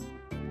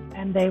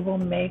 and they will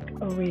make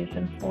a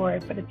reason for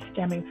it, but it's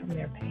stemming from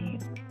their pain.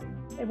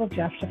 They will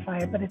justify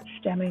it, but it's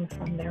stemming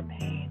from their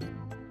pain.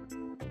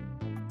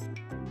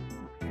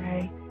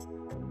 Okay?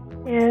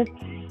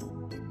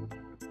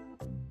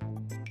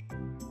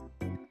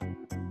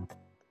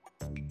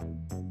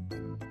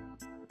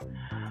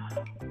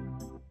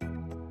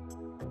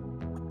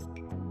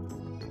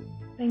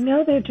 They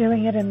know they're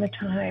doing it in the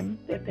time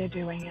that they're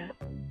doing it,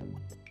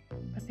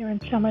 but they're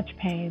in so much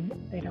pain,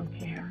 they don't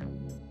care.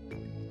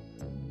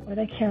 Or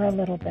they care a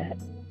little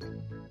bit.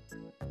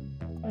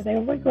 Or they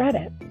regret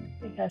it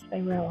because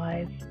they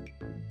realize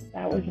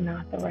that was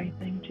not the right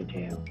thing to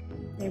do.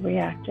 They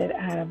reacted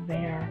out of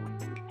their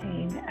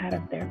pain, out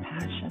of their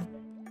passion,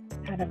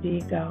 out of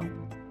ego.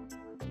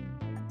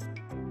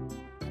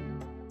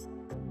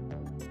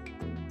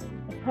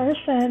 The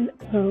person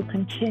who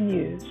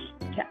continues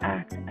to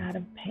act out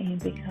of pain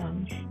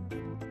becomes,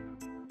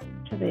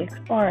 to the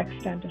far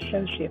extent, a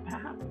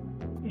sociopath.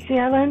 You see,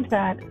 I learned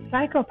that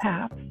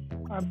psychopaths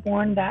are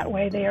born that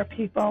way. They are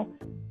people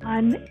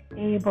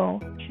unable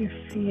to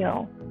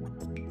feel.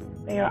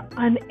 They are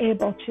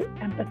unable to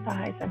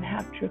empathize and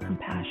have true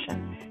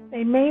compassion.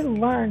 They may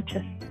learn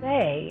to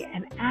say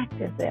and act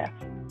as if,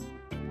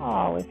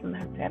 oh, isn't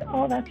that sad?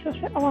 Oh, that's so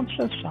sad. Oh, I'm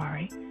so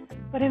sorry.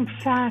 But in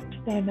fact,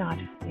 they're not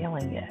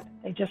feeling it.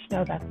 They just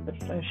know that's the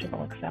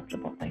sociable,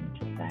 acceptable thing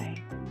to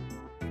say.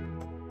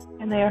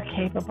 And they are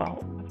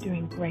capable of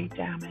doing great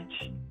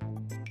damage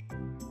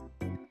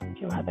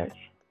to others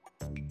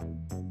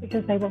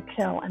because they will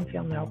kill and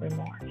feel no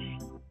remorse.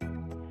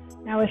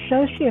 Now, a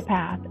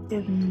sociopath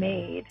is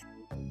made.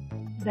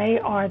 They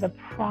are the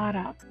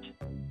product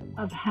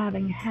of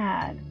having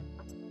had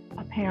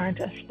a parent,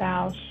 a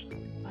spouse,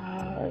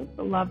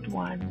 a loved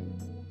one,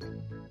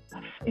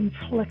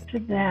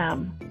 inflicted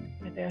them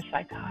with their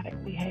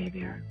psychotic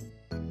behavior.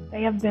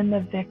 They have been the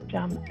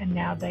victim, and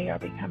now they are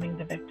becoming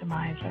the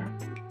victimizer.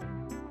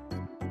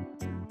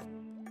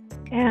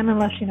 And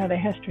unless you know their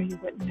history, you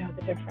wouldn't know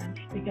the difference,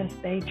 because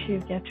they too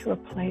get to a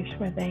place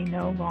where they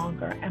no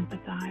longer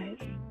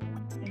empathize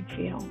and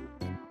feel.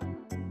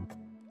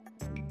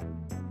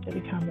 They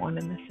become one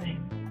and the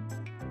same.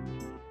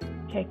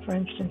 Take, for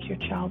instance, your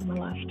child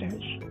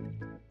molesters.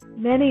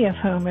 Many of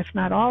whom, if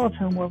not all of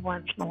whom, were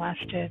once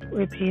molested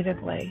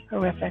repeatedly,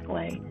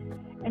 horrifically.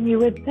 And you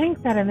would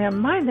think that in their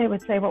mind they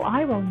would say, well,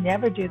 I will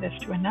never do this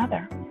to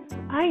another.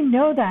 I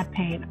know that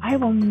pain. I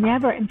will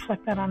never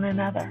inflict that on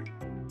another.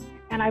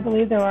 And I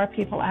believe there are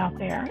people out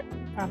there,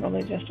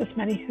 probably just as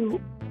many, who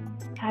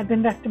had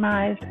been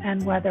victimized,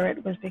 and whether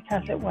it was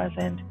because it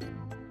wasn't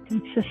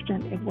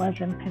consistent, it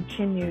wasn't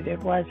continued,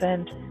 it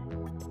wasn't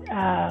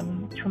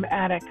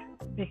traumatic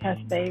because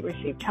they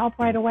received help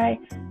right away,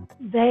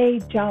 they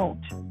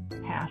don't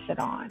pass it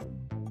on.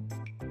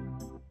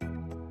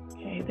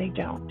 Okay, they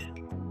don't.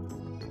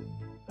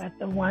 But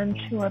the ones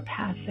who are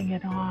passing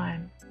it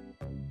on,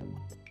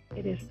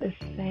 it is the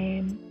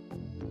same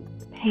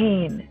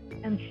pain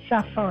and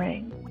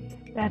suffering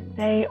that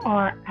they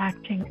are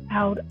acting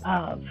out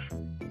of,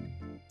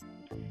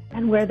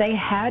 and where they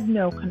had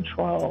no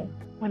control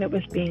when it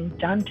was being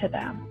done to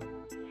them.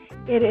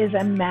 It is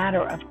a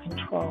matter of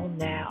control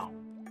now.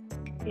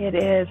 It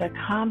is a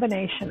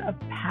combination of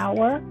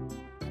power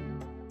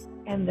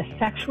and the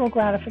sexual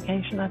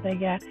gratification that they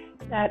get.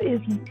 That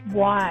is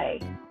why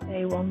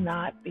they will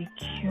not be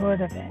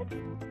cured of it.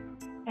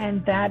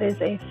 And that is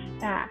a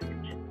fact.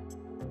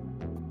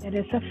 It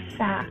is a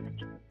fact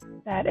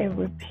that a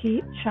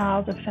repeat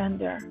child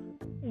offender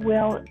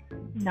will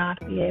not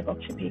be able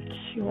to be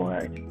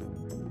cured.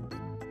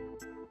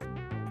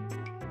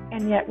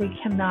 And yet we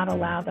cannot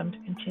allow them to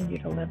continue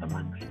to live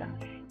amongst us.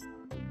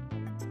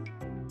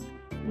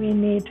 We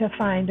need to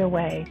find a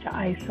way to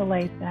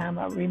isolate them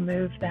or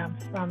remove them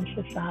from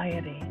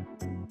society,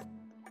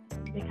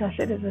 because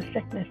it is a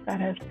sickness that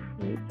has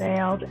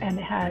prevailed and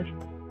has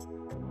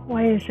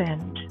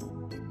poisoned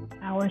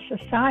our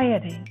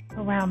society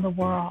around the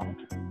world.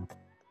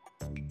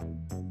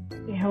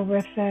 The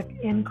horrific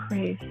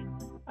increase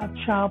of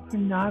child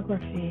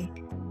pornography,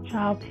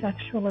 child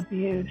sexual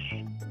abuse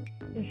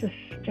is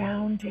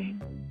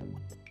astounding.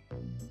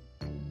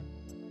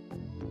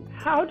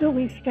 How do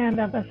we stand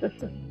up as a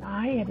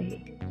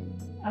society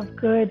of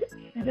good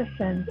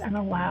citizens and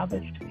allow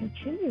this to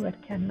continue? It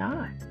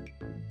cannot.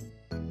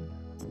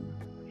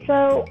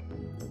 So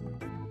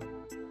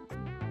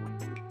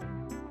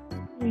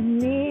we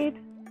need,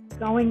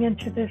 going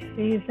into this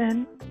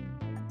season,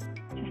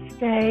 to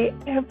stay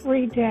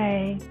every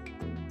day,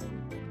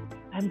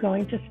 I'm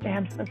going to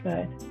stand for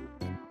good.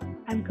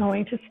 I'm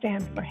going to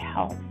stand for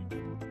health,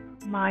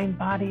 mind,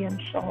 body,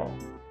 and soul.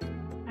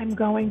 I'm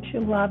going to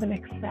love and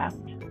accept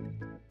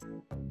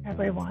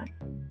everyone.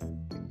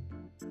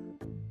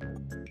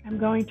 I'm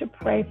going to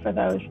pray for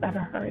those that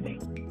are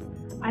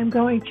hurting. I'm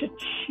going to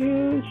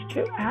choose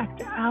to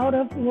act out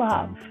of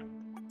love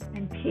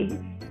and peace.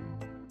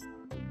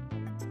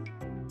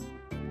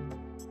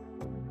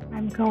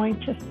 I'm going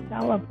to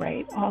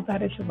celebrate all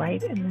that is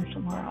right in this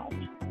world.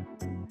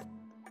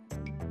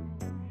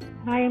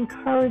 And I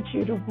encourage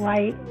you to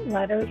write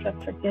letters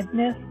of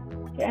forgiveness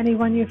to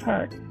anyone you've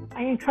hurt.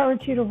 I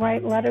encourage you to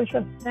write letters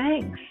of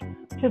thanks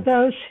to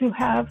those who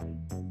have,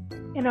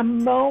 in a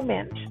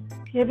moment,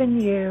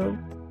 given you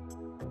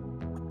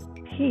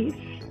peace,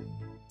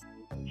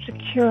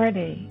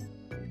 security,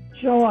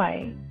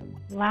 joy,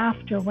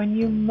 laughter when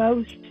you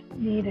most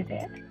needed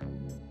it.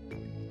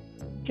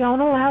 Don't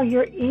allow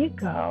your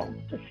ego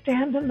to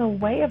stand in the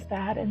way of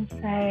that and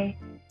say,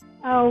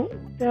 oh,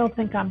 they'll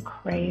think I'm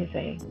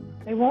crazy.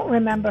 They won't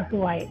remember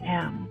who I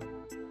am.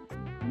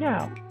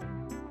 No,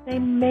 they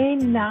may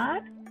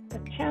not,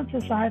 but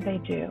chances are they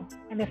do.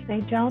 And if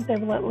they don't, they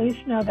will at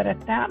least know that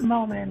at that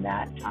moment in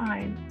that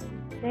time,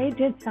 they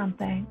did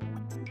something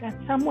that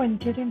someone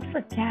didn't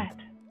forget.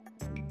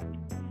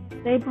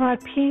 They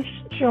brought peace,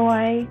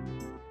 joy,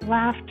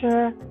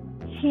 laughter,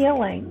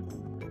 healing,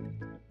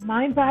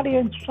 mind, body,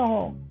 and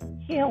soul,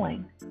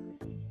 healing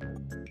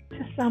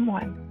to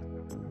someone.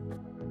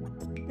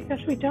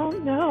 Because we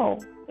don't know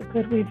the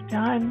good we've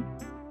done,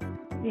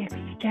 the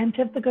extent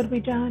of the good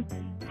we've done,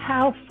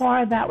 how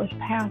far that was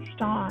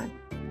passed on.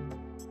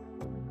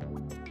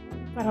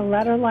 But a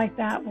letter like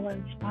that will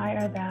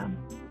inspire them.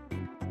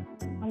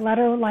 A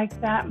letter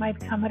like that might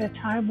come at a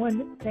time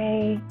when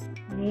they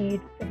need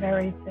the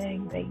very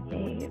thing they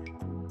gave.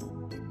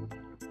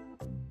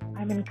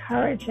 I'm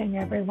encouraging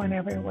everyone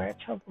everywhere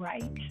to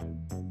write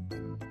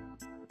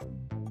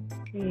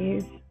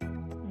these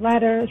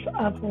letters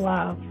of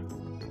love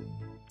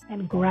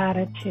and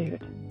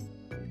gratitude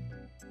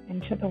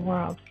into the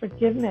world.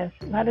 Forgiveness,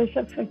 letters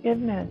of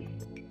forgiveness.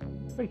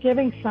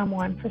 Forgiving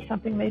someone for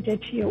something they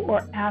did to you,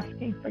 or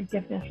asking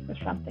forgiveness for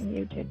something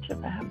you did to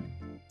them.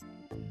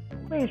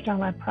 Please don't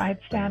let pride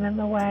stand in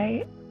the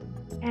way,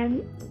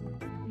 and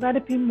let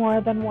it be more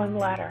than one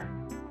letter.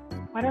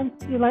 Why don't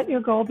you let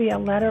your goal be a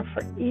letter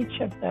for each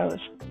of those?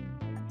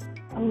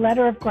 A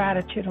letter of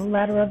gratitude, a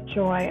letter of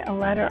joy, a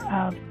letter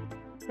of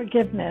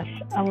forgiveness,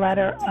 a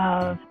letter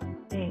of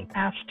being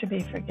asked to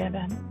be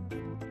forgiven,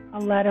 a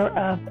letter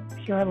of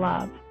pure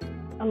love,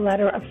 a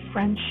letter of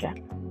friendship,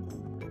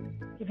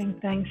 giving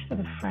thanks for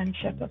the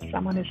friendship of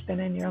someone who's been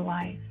in your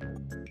life.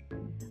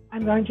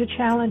 I'm going to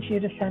challenge you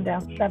to send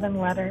out 7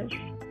 letters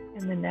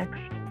in the next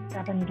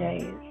 7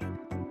 days.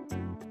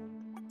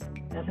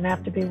 It doesn't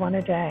have to be one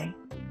a day.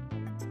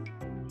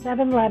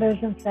 7 letters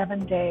in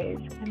 7 days.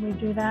 Can we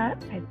do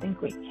that? I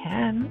think we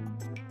can.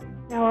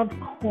 Now, of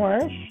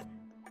course,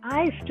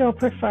 I still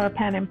prefer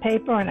pen and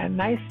paper and a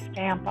nice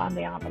stamp on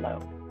the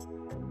envelope.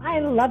 I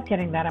love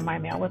getting that in my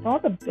mail. With all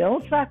the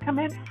bills that come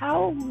in,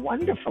 how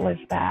wonderful is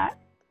that?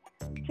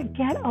 To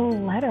get a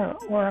letter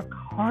or a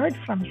card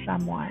from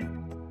someone.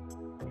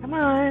 Come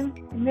on,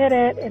 admit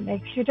it. It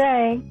makes your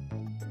day.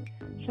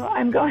 So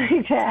I'm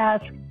going to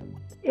ask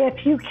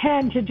if you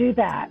can to do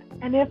that.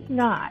 And if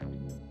not,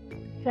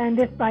 send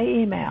it by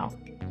email.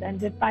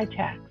 Send it by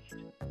text.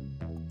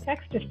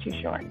 Text is too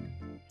short.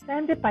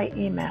 Send it by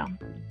email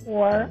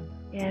or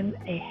in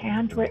a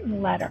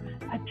handwritten letter,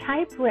 a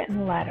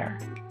typewritten letter.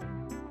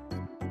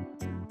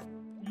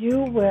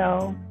 You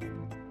will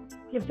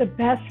give the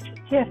best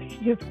gifts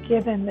you've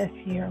given this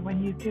year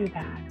when you do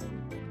that.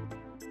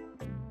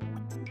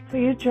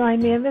 Please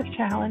join me in this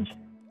challenge.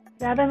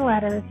 7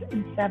 letters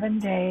in 7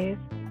 days.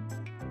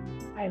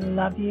 I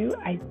love you.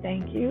 I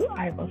thank you.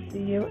 I will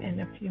see you in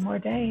a few more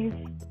days.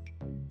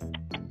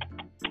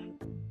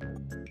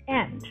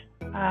 And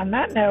on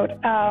that note,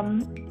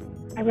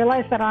 I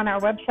realized that on our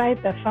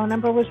website, the phone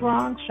number was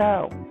wrong.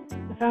 So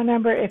the phone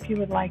number, if you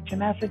would like to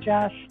message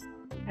us,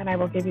 and I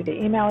will give you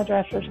the email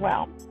address as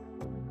well.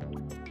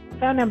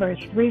 Phone number is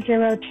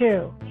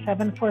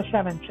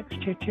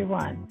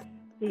 302-747-6221.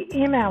 The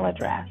email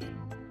address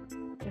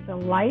is a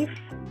life,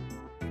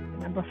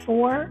 number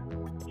 4,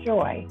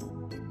 joy,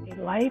 a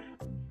life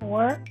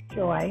for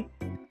joy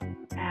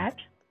at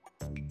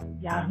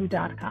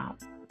yahoo.com.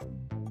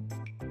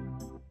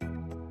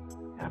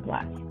 God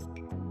bless.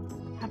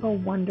 Have a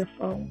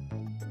wonderful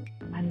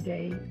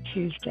Monday,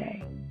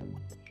 Tuesday.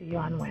 See you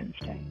on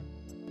Wednesday.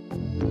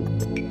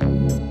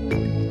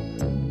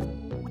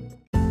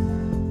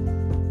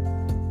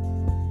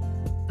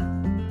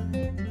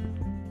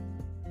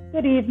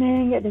 Good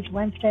evening. It is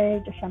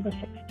Wednesday, December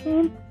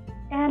 16th.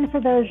 And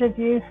for those of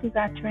you who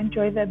got to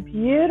enjoy the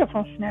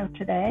beautiful snow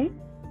today,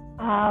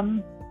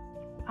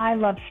 I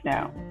love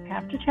snow. I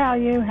have to tell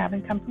you,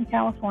 having come from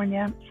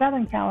California,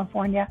 Southern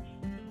California,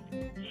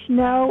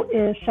 snow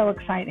is so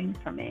exciting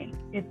for me.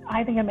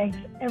 I think it makes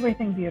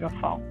everything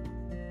beautiful.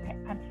 I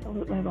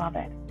absolutely love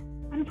it.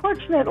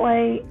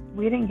 Unfortunately,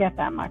 we didn't get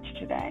that much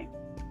today.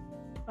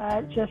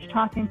 But just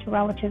talking to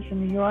relatives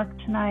in New York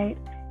tonight,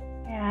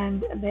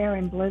 and they're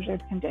in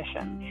blizzard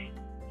conditions.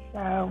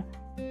 So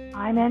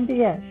I'm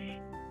envious.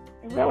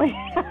 I really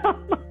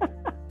am.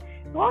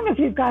 As long as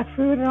you've got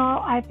food and all,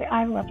 I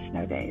love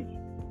snow days.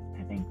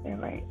 I think they're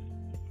great.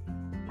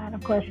 And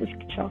of course, as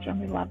children,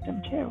 we loved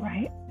them too,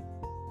 right?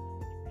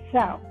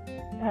 So,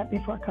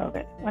 before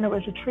COVID, when it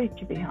was a treat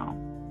to be home.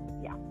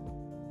 Yeah.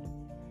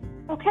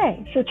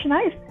 Okay, so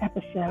tonight's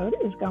episode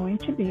is going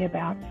to be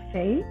about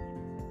faith,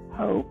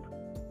 hope,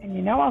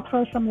 and I'll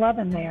throw some love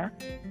in there.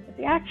 But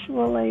the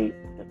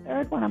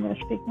third one I'm going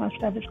to speak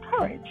most of is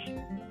courage.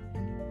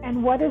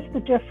 And what is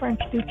the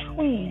difference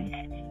between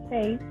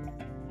faith,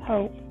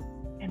 hope,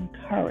 and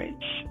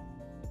courage?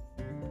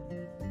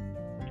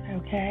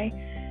 Okay,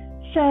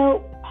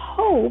 so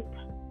hope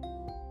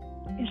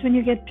is when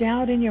you get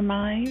doubt in your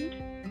mind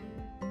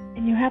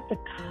and you have the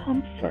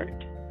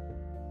comfort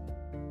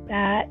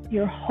that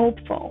you're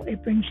hopeful.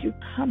 It brings you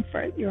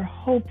comfort. You're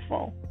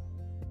hopeful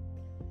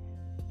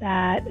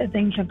that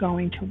things are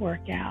going to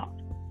work out.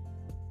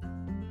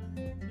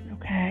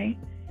 Okay?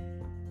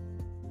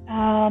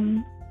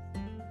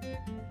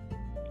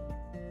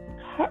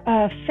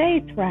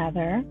 Faith,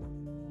 rather,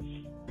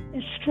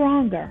 is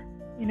stronger.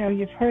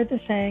 You've heard the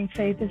saying,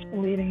 faith is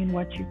believing in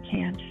what you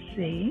can't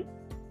see.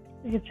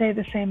 You could say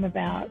the same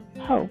about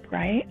hope,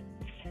 right?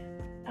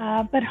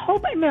 But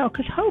hope, I know,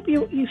 because hope,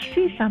 you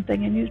see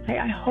something and you say,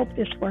 I hope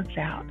this works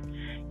out.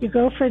 You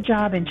go for a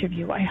job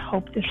interview, I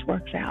hope this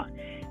works out.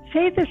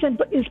 Faith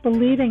is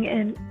believing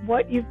in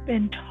what you've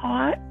been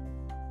taught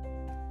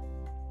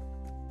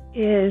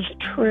is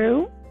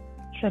true,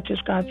 such as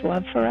God's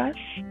love for us,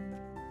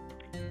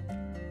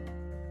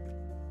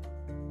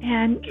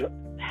 and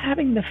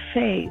having the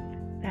faith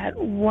that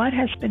what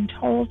has been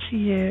told to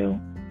you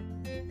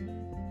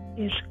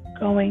is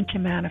going to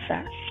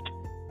manifest.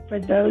 For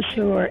those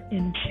who are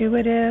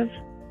intuitive,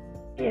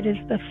 it is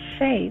the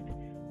faith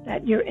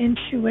that your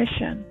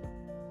intuition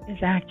is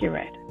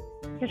accurate,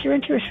 because your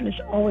intuition is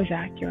always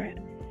accurate.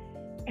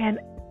 And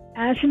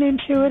as an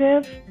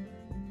intuitive,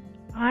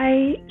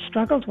 I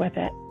struggled with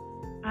it.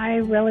 I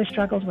really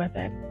struggled with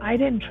it. I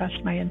didn't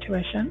trust my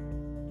intuition.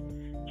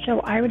 So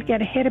I would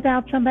get a hit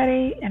about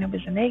somebody, and it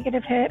was a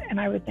negative hit, and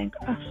I would think,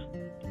 oh,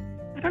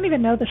 I don't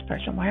even know this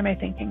person. Why am I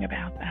thinking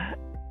about that?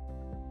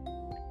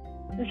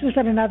 This was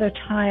at another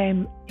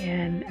time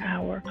in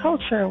our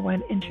culture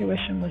when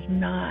intuition was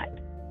not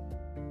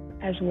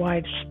as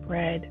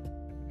widespread,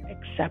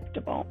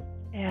 acceptable.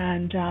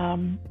 And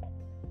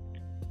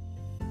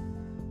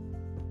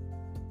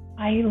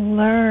I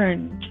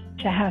learned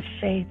to have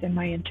faith in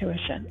my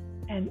intuition.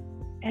 And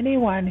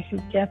anyone who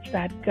gets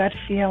that gut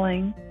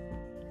feeling,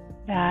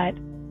 that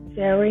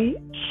very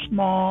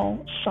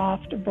small,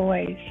 soft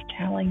voice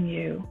telling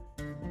you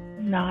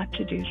not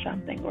to do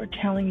something or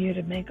telling you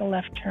to make a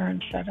left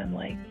turn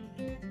suddenly,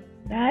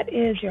 that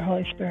is your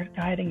Holy Spirit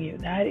guiding you.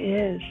 That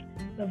is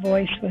the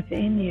voice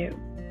within you,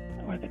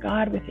 or the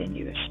God within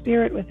you, the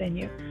Spirit within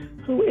you,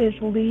 who is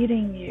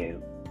leading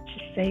you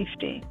to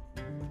safety.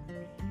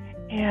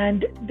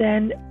 And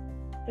then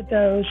for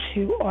those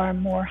who are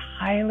more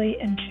highly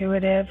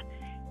intuitive,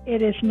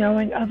 it is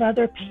knowing of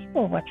other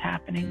people what's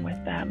happening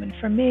with them. And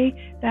for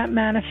me, that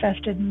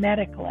manifested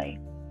medically.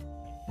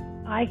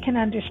 I can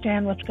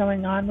understand what's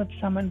going on with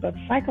someone both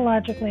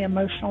psychologically,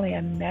 emotionally,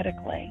 and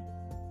medically.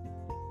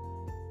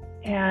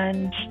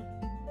 And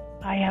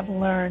I have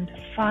learned,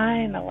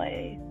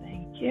 finally,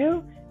 thank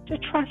you, to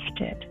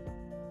trust it.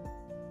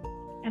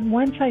 And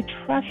once I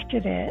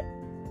trusted it,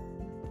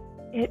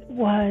 it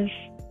was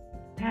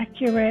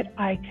accurate.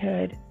 I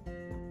could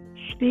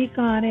speak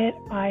on it.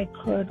 I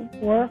could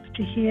work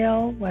to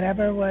heal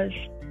whatever was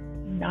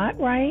not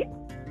right,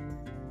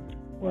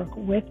 work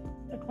with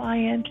the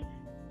client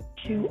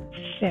to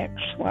fix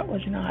what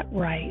was not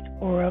right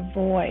or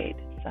avoid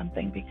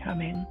something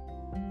becoming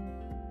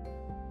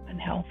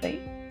unhealthy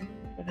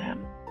for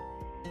them.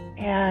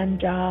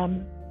 And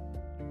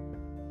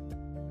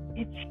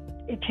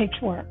it takes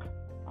work.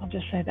 I'll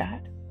just say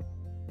that.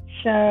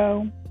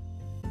 So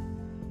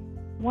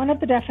one of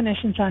the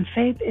definitions on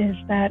faith is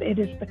that it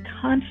is the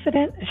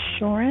confident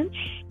assurance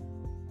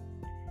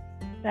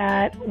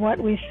that what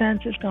we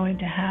sense is going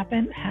to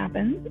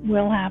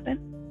will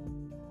happen.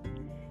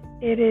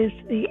 It is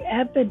the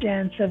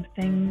evidence of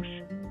things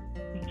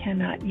we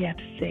cannot yet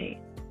see.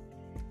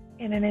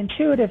 In an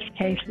intuitive's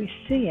case, we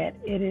see it.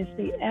 It is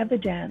the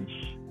evidence.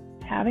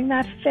 Having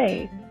that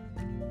faith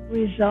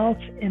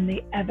results in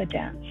the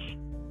evidence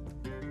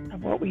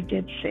of what we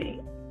did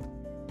see.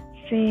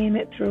 Seeing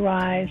it through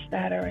eyes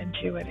that are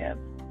intuitive,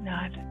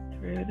 not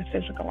through the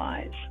physical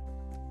eyes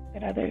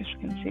that others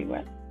can see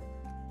with.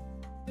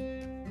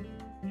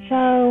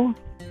 So,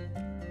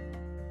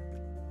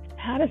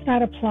 how does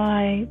that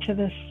apply to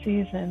this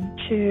season,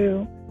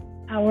 to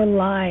our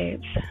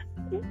lives?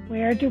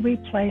 Where do we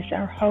place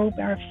our hope,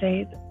 our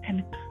faith,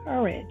 and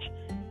courage?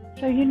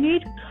 So you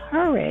need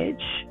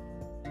courage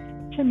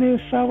to move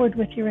forward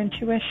with your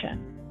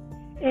intuition.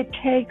 It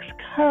takes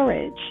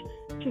courage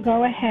to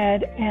go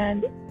ahead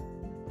and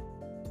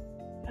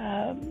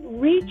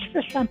reach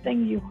for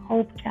something you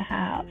hope to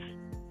have.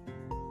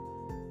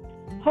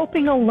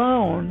 Hoping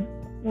alone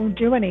won't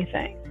do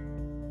anything.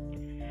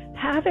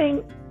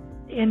 Having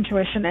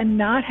intuition and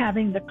not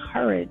having the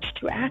courage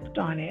to act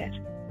on it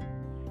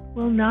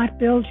will not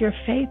build your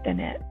faith in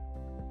it.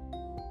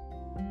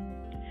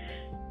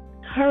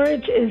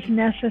 Courage is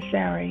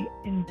necessary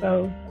in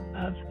both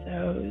of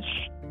those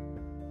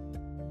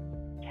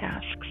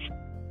tasks,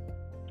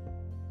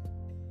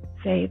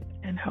 faith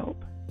and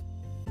hope.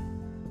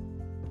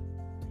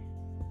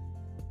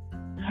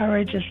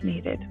 Courage is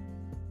needed.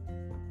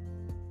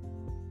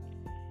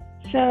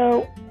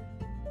 So,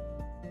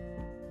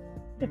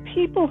 the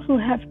people who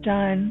have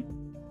done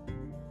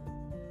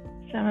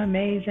some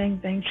amazing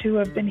things, who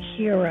have been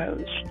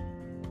heroes,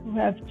 who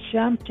have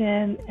jumped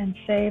in and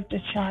saved a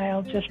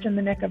child just in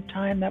the nick of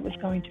time that was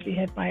going to be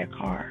hit by a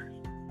car,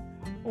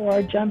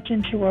 or jumped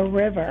into a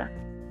river,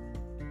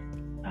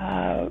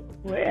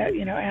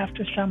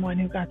 after someone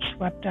who got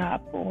swept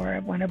up,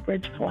 or when a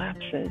bridge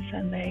collapses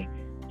and they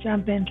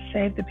jump in to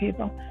save the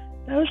people.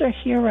 Those are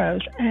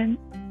heroes, and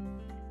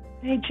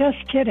they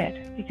just did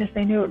it because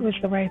they knew it was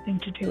the right thing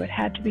to do. It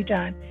had to be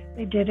done.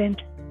 They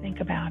didn't think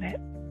about it.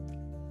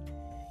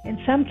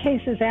 In some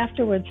cases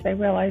afterwards, they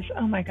realized,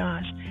 oh my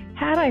gosh,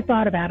 had I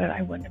thought about it,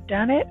 I wouldn't have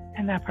done it,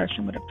 and that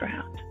person would have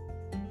drowned.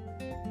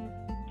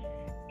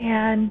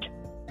 And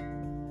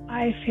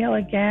I feel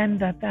again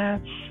that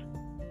that's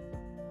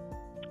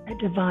a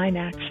divine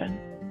action,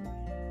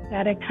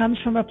 that it comes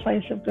from a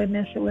place of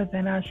goodness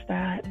within us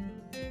that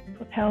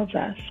propels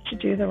us to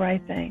do the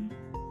right thing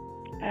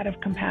out of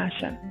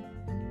compassion.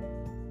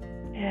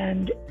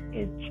 And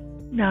it's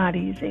not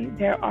easy.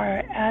 There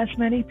are as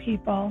many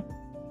people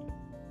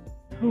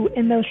who,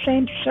 in those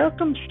same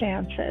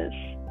circumstances,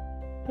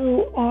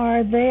 who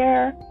are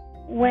there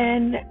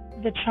when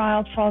the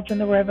child falls in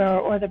the river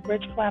or the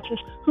bridge collapses,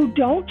 who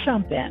don't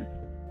jump in.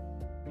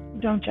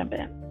 Don't jump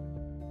in.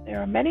 There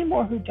are many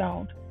more who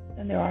don't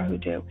than there are who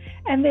do.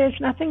 And there's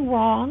nothing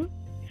wrong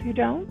if you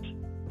don't.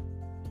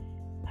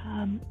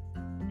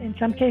 In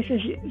some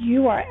cases,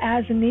 you are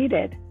as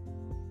needed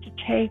to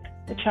take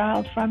the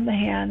child from the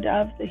hand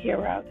of the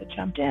hero that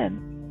jumped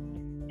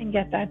in and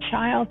get that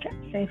child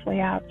safely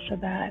out so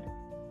that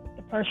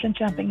the person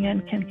jumping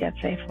in can get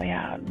safely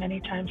out. Many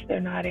times they're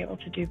not able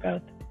to do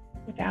both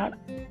without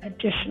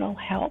additional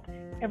help.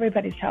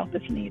 Everybody's help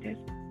is needed.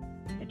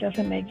 It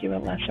doesn't make you a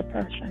lesser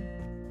person.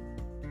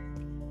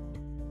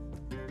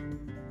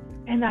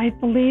 And I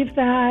believe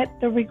that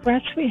the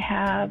regrets we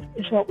have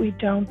is what we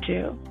don't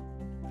do,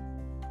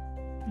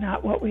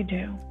 not what we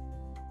do.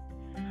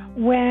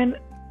 When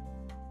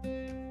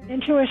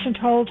intuition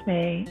told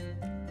me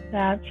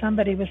that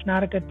somebody was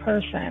not a good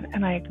person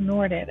and I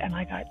ignored it and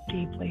I got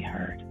deeply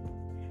hurt,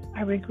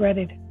 I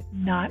regretted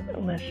not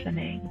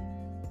listening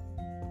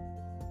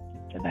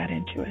to that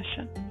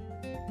intuition.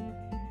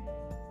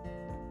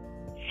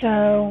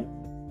 So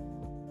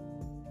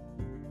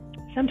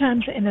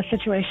sometimes in a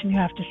situation you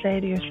have to say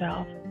to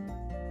yourself,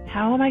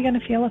 how am I going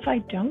to feel if I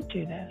don't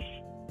do this?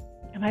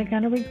 Am I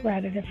going to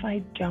regret it if I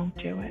don't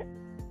do it?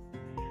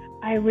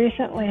 I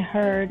recently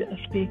heard a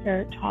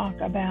speaker talk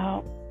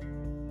about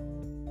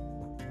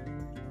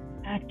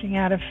acting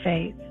out of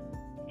faith,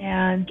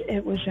 and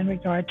it was in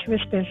regard to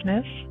his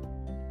business,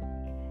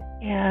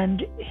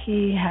 and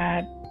he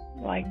had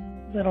like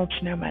little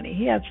to no money.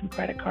 He had some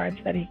credit cards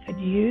that he could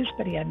use,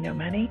 but he had no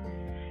money,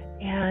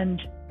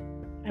 and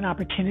an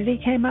opportunity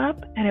came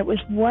up, and it was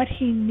what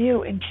he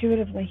knew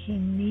intuitively he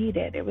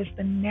needed. It was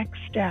the next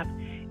step.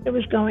 It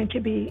was going to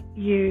be a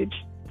huge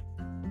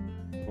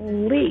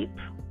leap,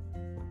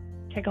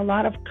 take a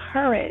lot of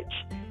courage,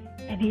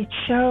 and he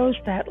chose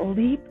that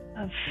leap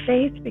of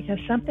faith because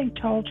something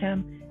told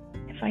him,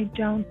 if I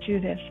don't do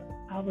this,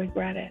 I'll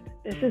regret it.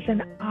 This is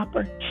an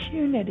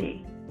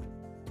opportunity.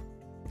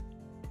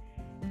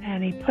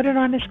 And he put it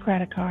on his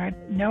credit card,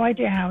 no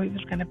idea how he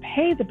was going to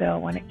pay the bill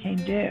when it came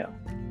due.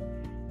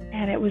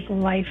 And it was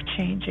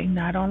life-changing.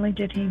 Not only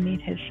did he meet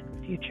his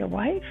future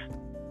wife,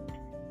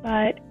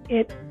 but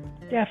it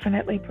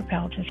definitely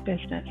propelled his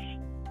business.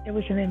 It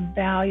was an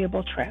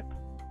invaluable trip.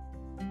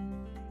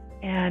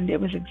 And it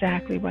was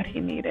exactly what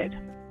he needed.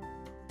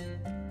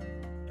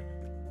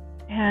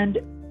 And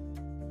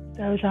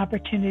those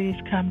opportunities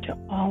come to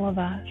all of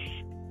us.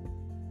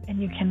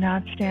 And you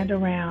cannot stand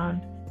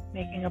around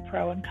making a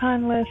pro and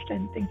con list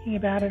and thinking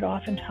about it.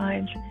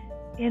 Oftentimes,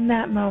 in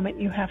that moment,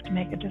 you have to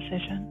make a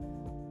decision.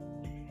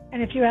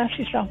 And if you ask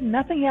yourself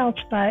nothing else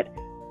but,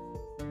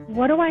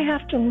 what do I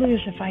have to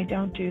lose if I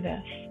don't do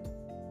this?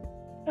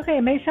 Okay,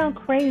 it may sound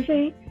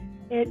crazy.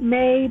 It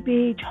may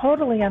be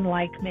totally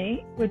unlike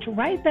me, which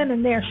right then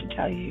and there should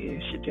tell you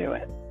you should do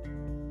it.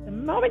 The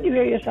moment you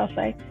hear yourself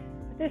say,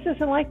 this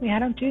isn't like me, I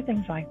don't do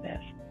things like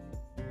this,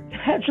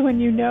 that's when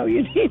you know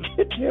you need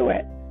to do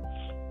it.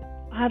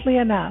 Oddly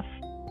enough,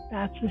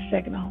 that's the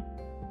signal.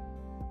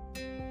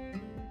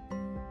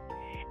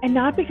 And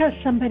not because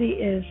somebody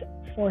is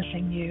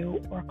forcing you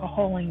or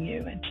cajoling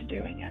you into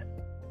doing it,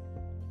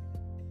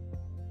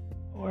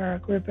 or a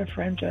group of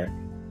friends are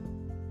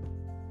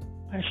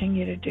pushing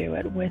you to do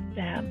it with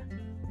them.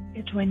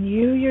 It's when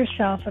you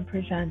yourself are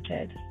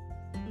presented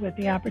with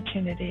the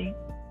opportunity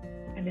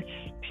and it's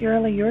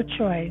purely your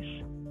choice,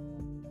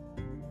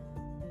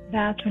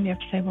 that's when you have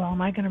to say, well,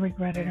 am I going to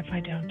regret it if I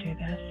don't do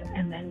this?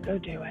 And then go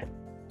do it.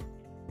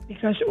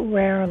 Because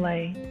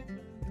rarely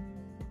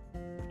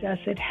does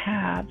it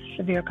have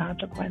severe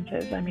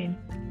consequences. I mean,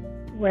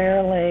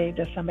 rarely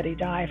does somebody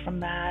die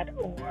from that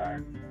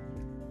or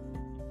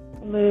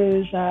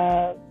lose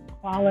a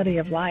quality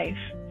of life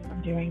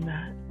from doing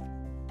that.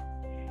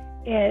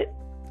 It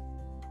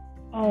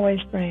always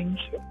brings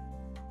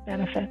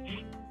benefits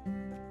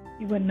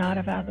you would not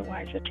have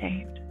otherwise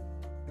attained.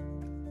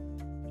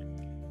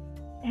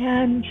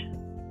 And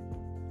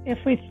if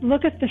we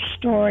look at the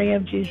story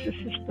of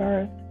Jesus'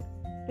 birth,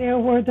 there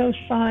were those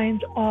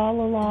signs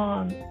all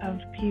along of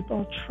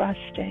people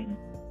trusting,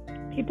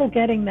 people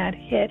getting that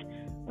hit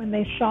when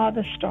they saw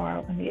the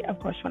star, of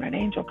course, when an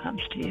angel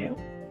comes to you.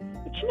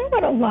 But you know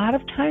what? A lot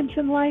of times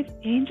in life,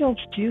 angels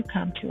do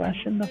come to us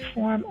in the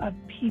form of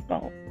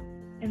people,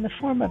 in the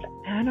form of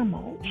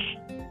animals.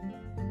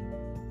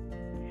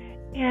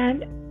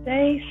 And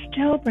they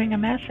still bring a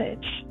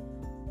message.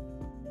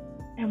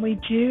 And we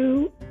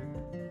do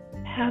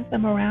have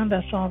them around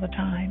us all the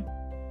time.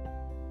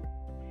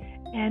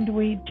 And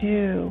we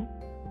do,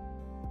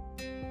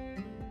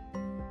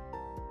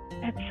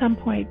 at some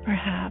point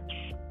perhaps,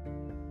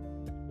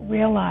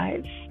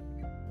 realize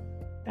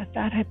that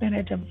that had been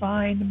a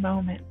divine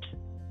moment.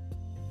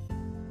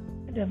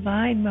 A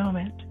divine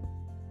moment.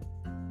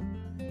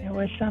 There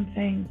was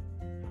something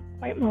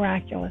quite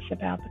miraculous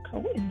about the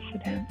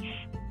coincidence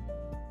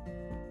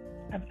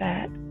of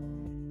that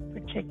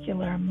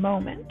particular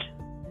moment.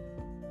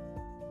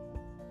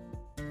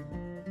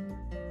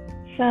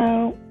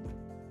 So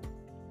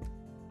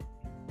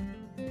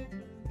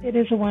it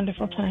is a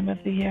wonderful time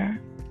of the year.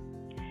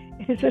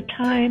 It is a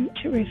time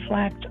to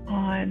reflect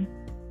on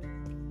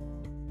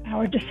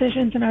our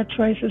decisions and our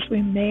choices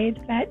we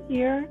made that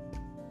year,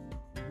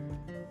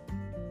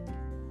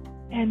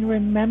 and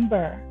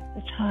remember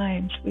the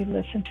times we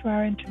listened to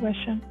our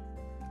intuition,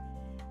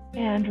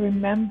 and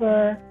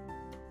remember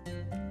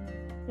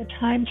the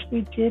times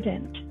we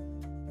didn't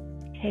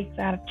take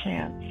that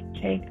chance,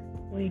 take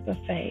leap of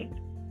faith,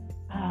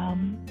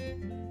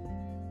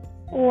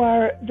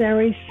 or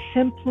very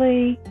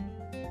simply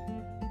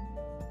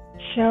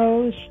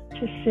chose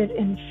to sit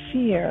in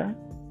fear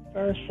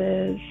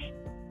versus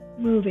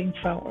moving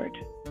forward.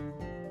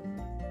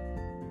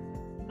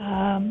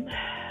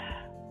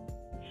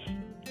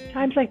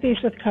 Times like these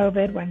with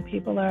COVID, when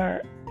people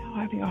are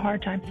having a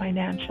hard time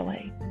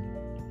financially,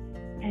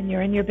 and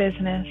you're in your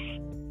business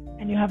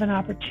and you have an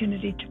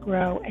opportunity to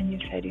grow, and you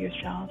say to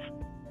yourself,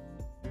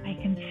 I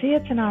can see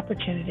it's an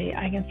opportunity.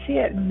 I can see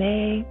it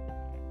may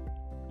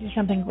do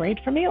something great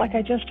for me. Like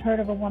I just heard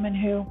of a woman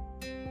who,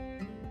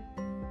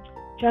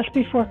 just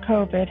before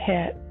COVID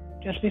hit,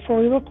 just before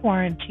we were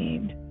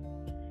quarantined,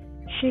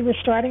 she was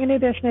starting a new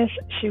business.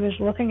 She was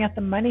looking at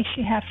the money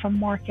she had from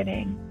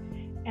marketing,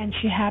 and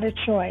she had a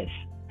choice.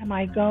 Am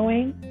I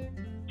going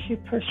to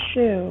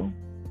pursue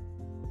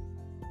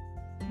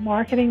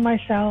marketing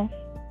myself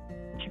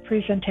to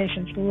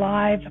presentations,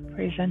 live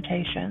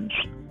presentations,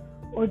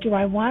 or do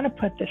I want to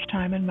put this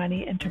time and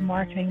money into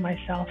marketing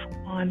myself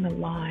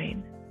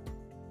online,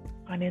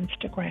 on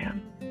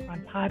Instagram,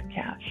 on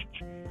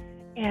podcasts?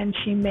 And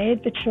she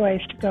made the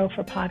choice to go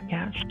for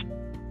podcast.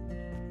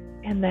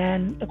 And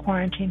then the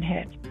quarantine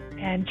hit,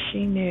 and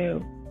she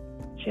knew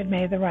she had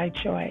made the right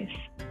choice.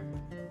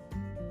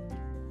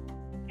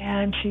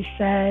 And she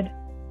said,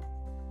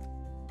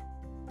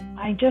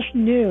 I just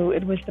knew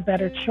it was the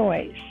better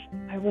choice.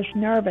 I was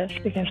nervous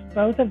because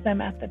both of them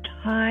at the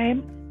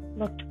time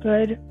looked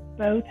good,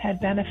 both had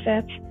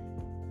benefits,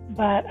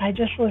 but I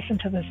just listened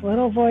to this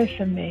little voice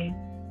in me.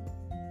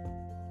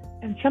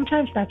 And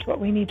sometimes that's what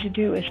we need to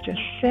do, is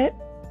just sit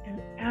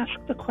and ask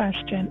the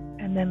question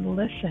and then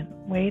listen,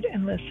 wait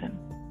and listen.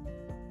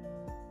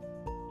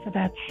 So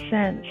that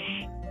sense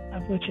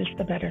of which is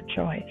the better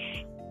choice.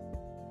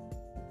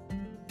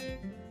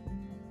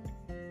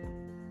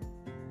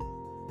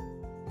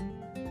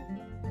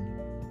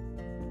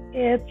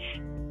 It's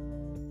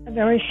a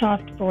very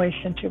soft voice,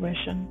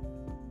 intuition.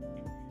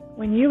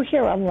 When you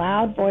hear a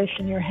loud voice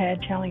in your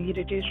head telling you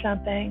to do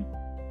something,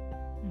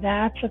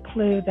 that's a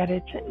clue that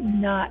it's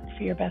not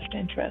for your best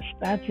interest.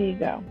 That's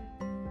ego.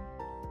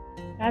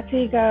 That's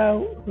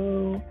ego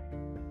who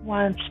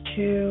wants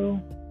to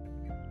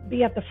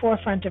be at the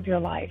forefront of your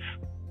life.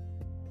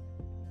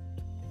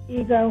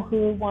 Ego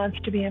who wants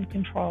to be in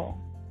control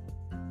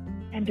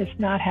and does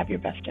not have your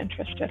best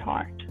interest at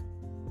heart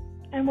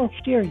and will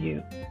steer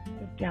you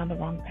down the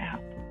wrong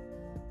path.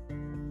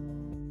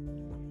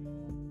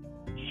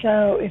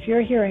 So if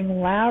you're hearing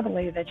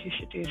loudly that you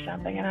should do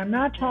something, and I'm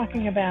not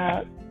talking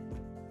about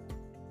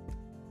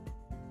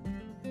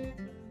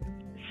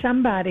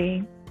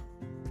somebody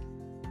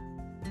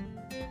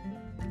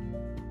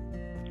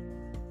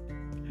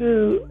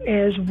who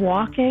is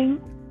walking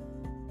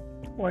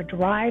or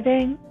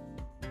driving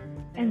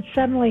and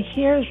suddenly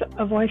hears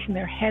a voice in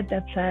their head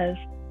that says,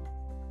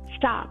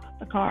 stop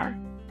the car.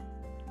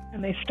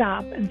 And they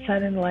stop, and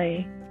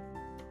suddenly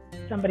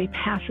somebody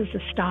passes a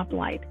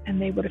stoplight and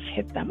they would have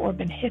hit them or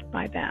been hit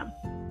by them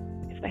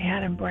if they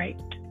hadn't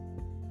braked.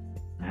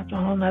 That's a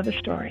whole nother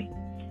story.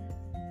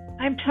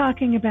 I'm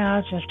talking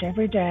about just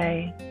every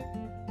day,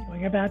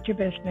 going about your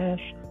business,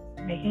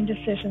 making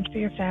decisions for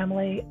your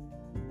family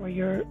or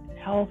your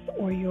health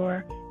or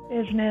your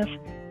business,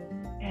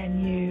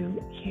 and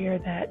you hear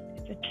that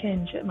it's a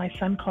tinge. My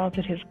son calls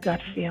it his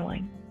gut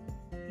feeling.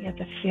 He has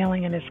a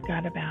feeling in his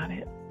gut about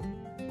it.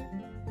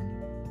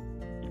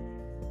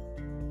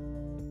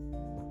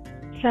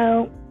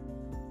 So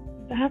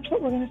that's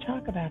what we're going to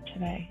talk about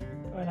today,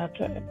 or that's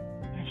what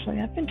actually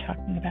I've been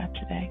talking about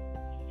today.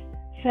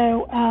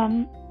 So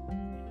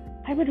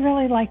I would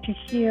really like to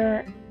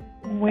hear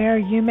where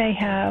you may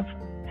have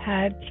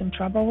had some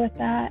trouble with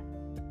that,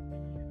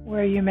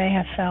 where you may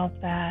have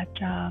felt that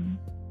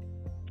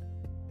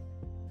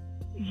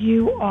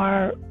you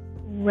are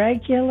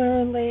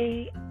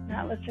regularly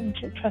not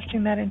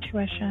trusting that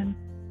intuition.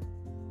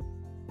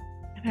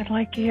 And I'd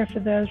like to hear for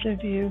those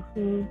of you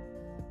who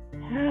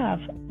have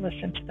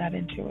listened to that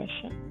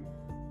intuition.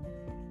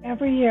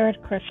 Every year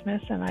at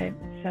Christmas, and I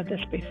said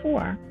this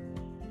before,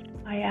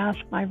 I ask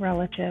my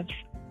relatives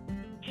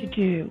to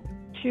do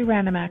 2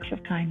 random acts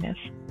of kindness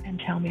and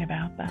tell me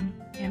about them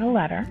in a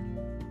letter.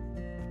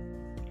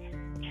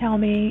 Tell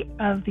me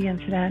of the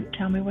incident,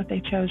 tell me what they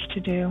chose to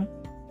do,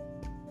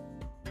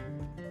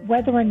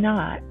 whether or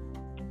not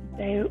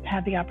they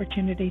had the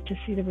opportunity to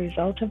see the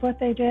result of what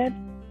they did,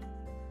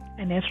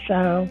 and if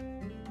so,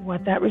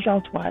 what that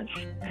result was,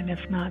 and if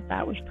not,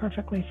 that was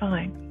perfectly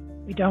fine.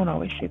 We don't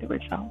always see the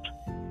result,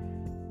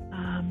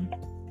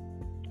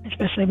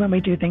 especially when we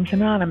do things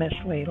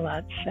anonymously.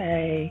 Let's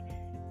say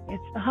it's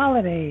it's the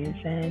holidays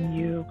and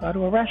you go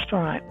to a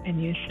restaurant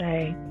and you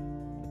say,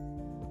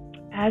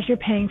 as you're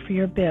paying for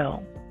your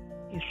bill,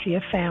 you see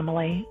a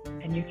family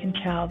and you can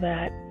tell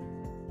that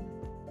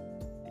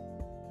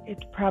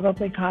it's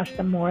probably cost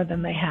them more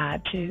than they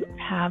had to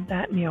have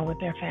that meal with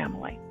their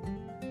family.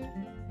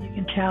 You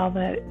can tell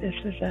that this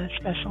was a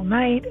special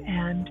night,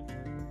 and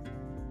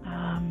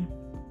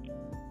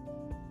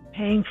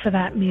paying for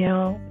that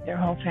meal, their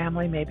whole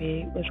family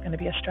maybe was going to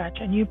be a stretch,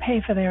 and you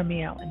pay for their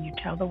meal, and you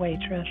tell the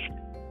waitress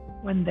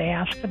when they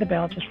ask for the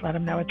bill, just let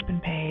them know it's been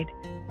paid,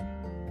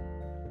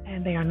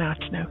 and they are not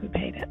to know who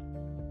paid it.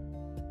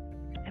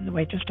 And the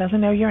waitress doesn't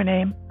know your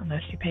name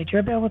unless you paid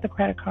your bill with a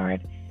credit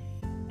card,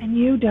 and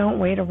you don't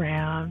wait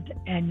around,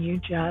 and you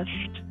just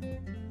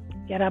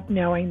get up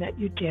knowing that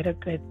you did a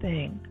good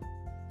thing,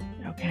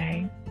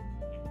 okay?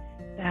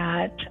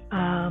 That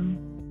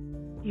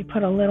you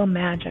put a little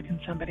magic in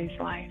somebody's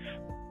life.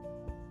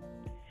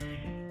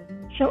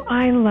 So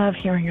I love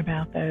hearing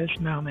about those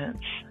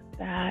moments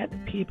that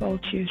people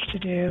choose to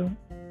do,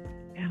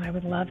 and I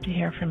would love to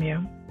hear from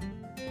you.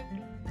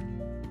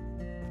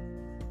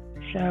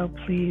 So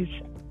please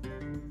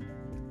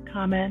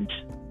comment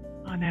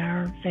on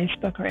our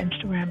Facebook or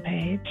Instagram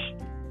page,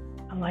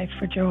 A Life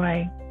for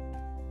Joy,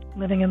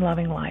 Living and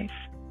Loving Life,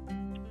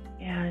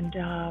 and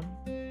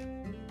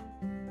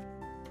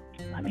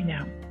let me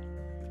know.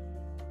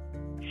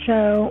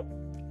 So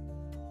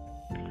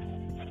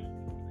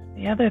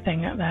the other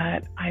thing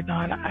that I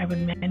thought I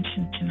would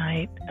mention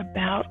tonight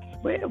about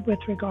with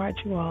regard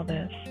to all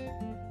this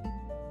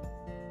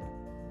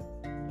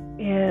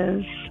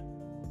is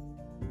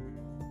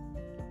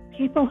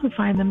people who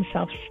find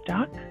themselves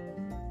stuck.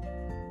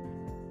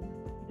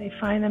 They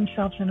find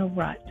themselves in a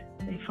rut.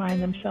 They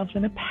find themselves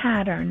in a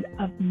pattern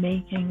of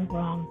making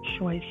wrong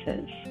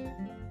choices.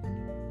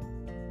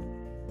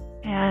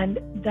 And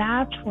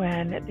that's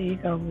when the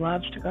ego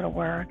loves to go to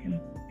work and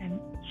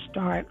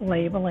start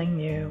labeling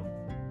you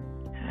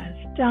as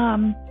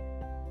dumb,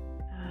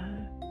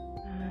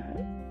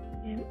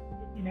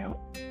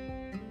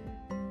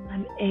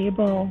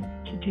 unable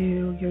to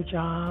do your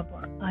job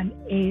or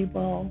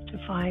unable to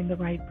find the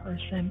right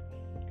person.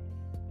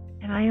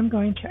 And I am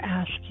going to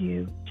ask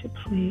you to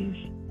please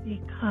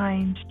be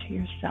kind to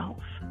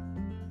yourself.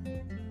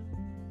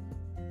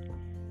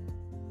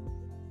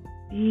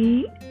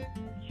 Be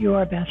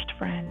your best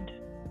friend.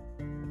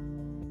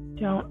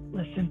 Don't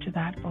listen to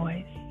that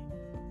voice.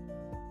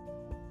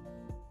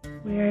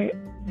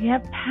 We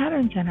have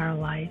patterns in our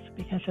life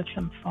because of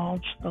some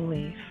false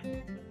belief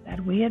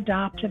that we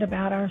adopted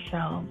about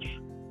ourselves,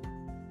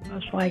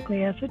 most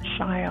likely as a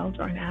child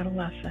or an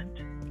adolescent.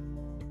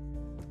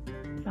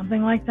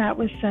 Something like that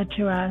was said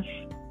to us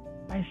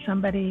by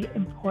somebody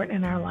important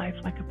in our life,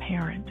 like a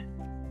parent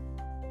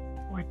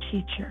or a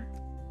teacher.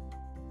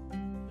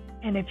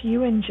 And if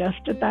you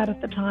ingested that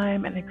at the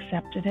time and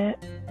accepted it,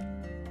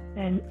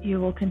 then you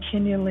will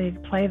continually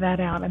play that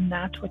out, and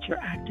that's what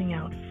you're acting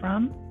out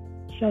from.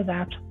 So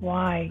that's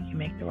why you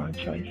make the wrong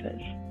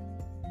choices.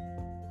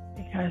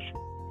 Because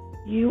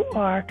you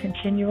are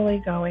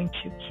continually going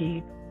to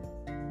keep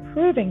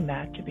proving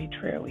that to be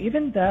true,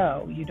 even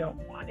though you don't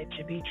want it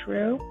to be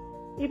true,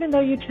 even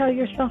though you tell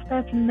yourself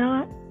that's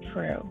not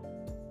true.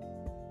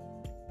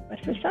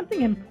 But for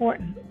something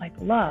important like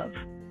love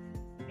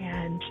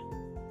and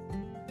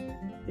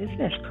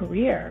business,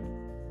 career,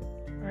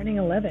 earning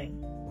a living,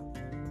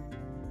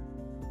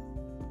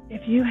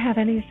 if you have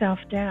any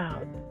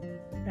self-doubt,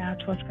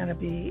 that's what's going to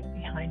be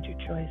behind your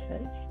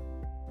choices.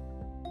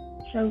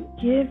 So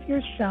give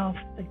yourself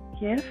the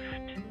gift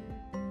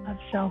of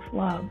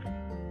self-love.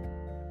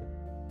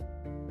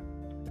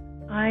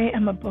 I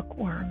am a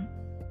bookworm.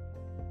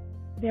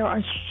 There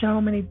are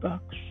so many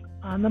books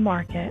on the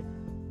market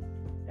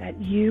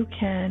that you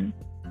can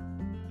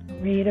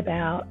read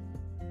about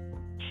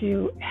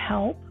to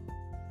help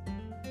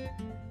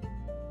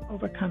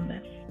overcome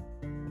this.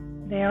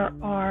 There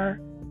are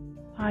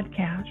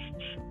podcasts.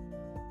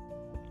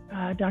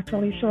 Dr.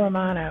 Lisa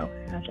Romano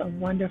has a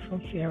wonderful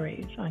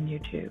series on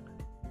YouTube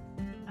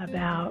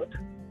about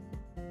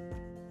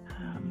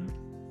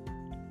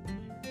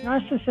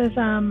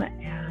narcissism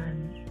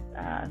and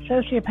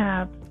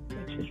sociopath,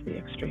 which is the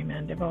extreme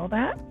end of all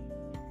that.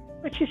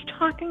 But she's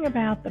talking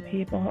about the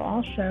people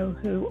also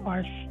who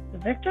are the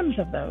victims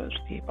of those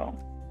people,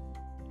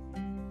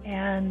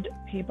 and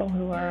people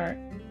who are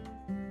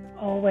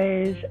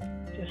always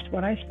just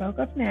what I spoke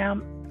of now,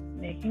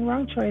 making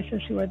wrong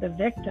choices, who are the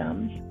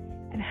victims,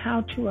 and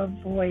how to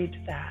avoid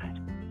that.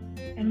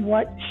 And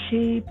what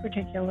she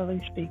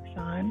particularly speaks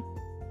on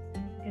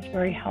is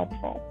very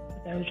helpful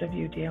for those of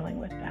you dealing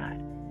with that.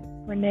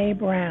 Brene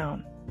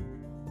Brown,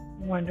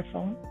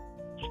 wonderful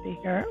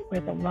speaker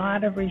with a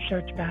lot of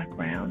research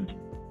background.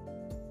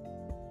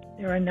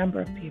 There are a number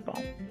of people.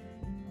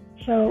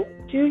 So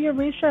do your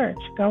research.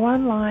 Go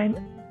online.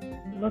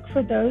 Look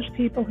for those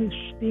people who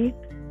speak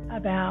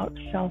about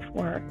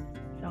self-worth,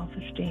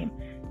 self-esteem.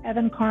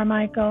 Evan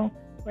Carmichael,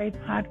 great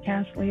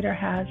podcast leader,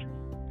 has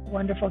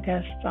wonderful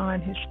guests on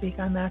who speak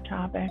on that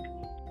topic.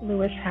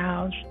 Lewis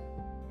Howes,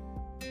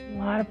 a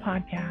lot of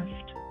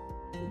podcasts.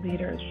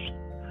 leaders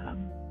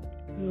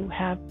who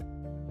have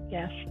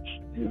guests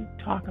who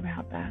talk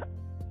about that.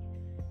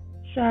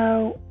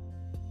 So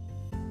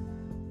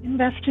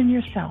invest in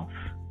yourself.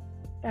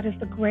 That is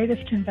the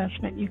greatest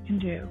investment you can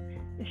do,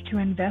 is to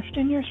invest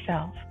in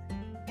yourself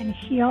and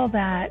heal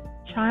that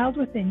child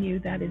within you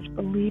that is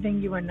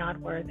believing you are not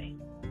worthy.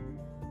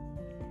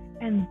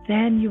 And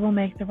then you will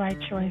make the right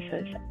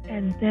choices,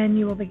 and then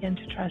you will begin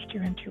to trust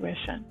your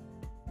intuition.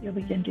 You'll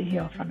begin to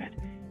heal from it.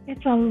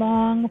 It's a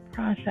long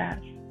process,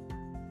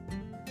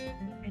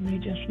 and you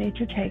just need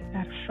to take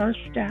that first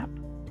step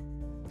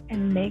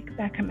and make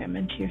that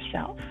commitment to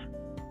yourself.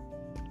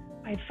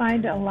 I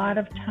find a lot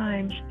of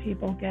times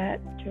people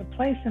get to a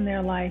place in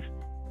their life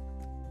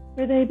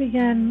where they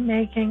begin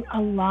making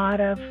a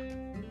lot of,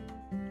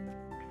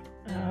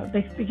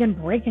 they begin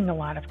breaking a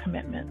lot of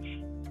commitments,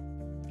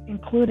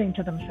 including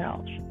to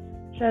themselves.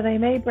 So they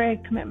may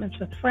break commitments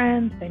with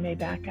friends, they may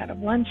back out of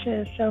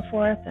lunches, so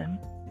forth, and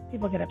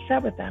people get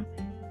upset with them.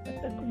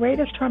 But the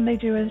greatest harm they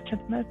do is to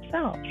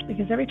themselves,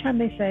 because every time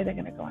they say they're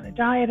going to go on a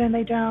diet and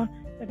they don't,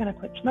 they're going to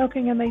quit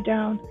smoking and they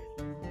don't,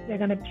 they're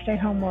going to stay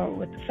home more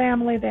with the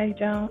family, they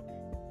don't.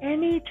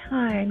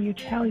 Anytime you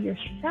tell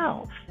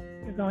yourself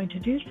you're going to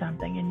do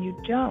something and you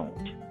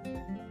don't,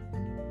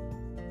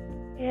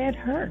 it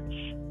hurts.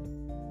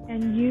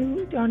 And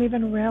you don't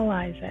even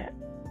realize it.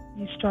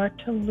 You start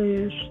to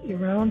lose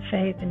your own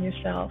faith in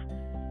yourself.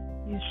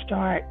 You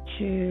start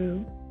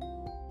to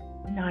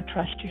not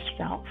trust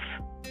yourself.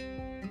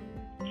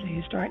 So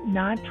you start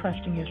not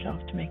trusting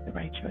yourself to make the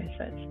right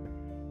choices.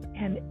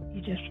 And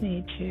you just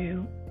need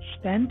to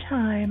spend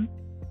time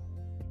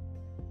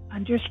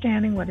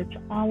understanding what it's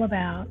all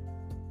about,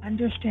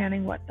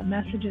 understanding what the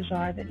messages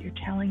are that you're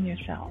telling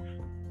yourself,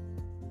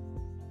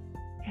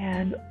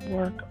 and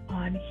work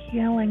on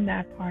healing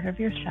that part of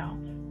yourself,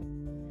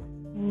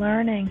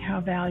 learning how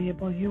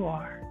valuable you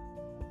are,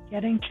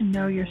 getting to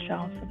know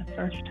yourself for the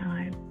first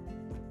time,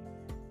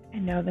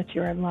 and know that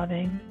you are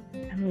loving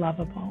and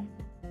lovable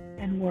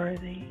and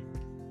worthy.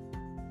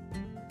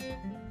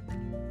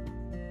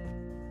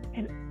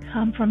 And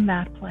come from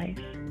that place.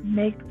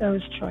 Make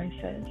those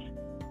choices.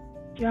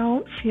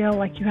 Don't feel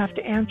like you have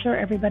to answer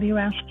everybody who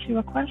asks you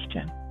a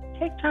question.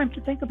 Take time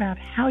to think about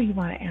how you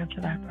want to answer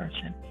that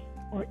person,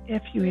 or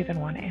if you even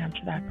want to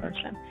answer that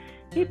person.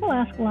 People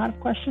ask a lot of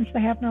questions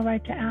they have no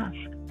right to ask.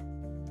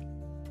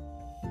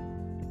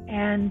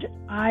 And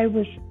I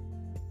was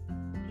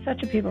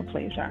such a people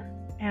pleaser,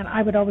 and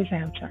I would always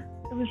answer.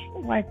 It was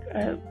like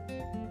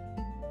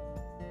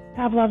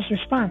Pavlov's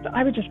response.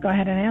 I would just go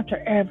ahead and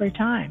answer every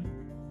time,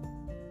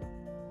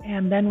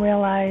 and then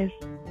realize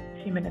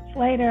a few minutes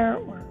later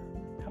or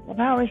a couple of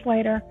hours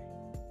later,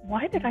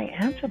 why did I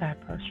answer that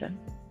person?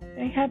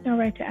 They had no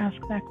right to ask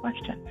that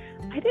question.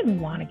 I didn't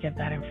want to give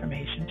that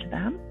information to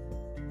them.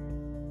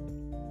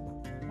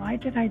 Why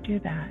did I do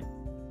that?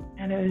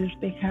 And it was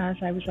because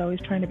I was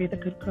always trying to be the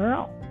good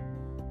girl.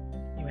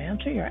 You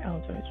answer your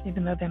elders,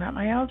 even though they're not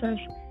my elders.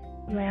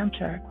 You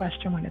answer a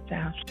question when it's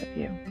asked of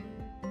you.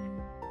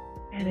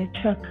 And it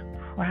took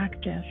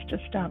practice to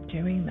stop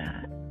doing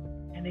that.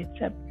 And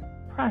it's a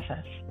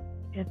process.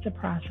 It's a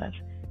process.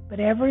 But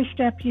every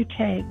step you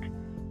take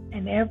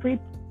and every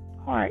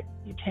part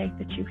you take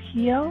that you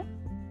heal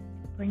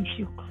brings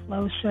you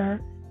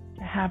closer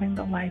to having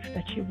the life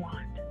that you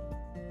want.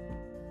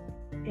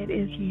 It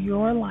is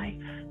your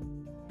life,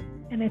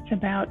 and it's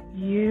about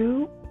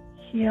you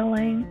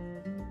healing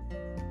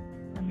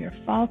from your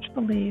false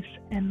beliefs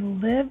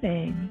and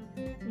living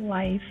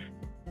life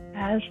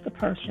as the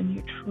person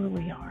you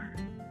truly are,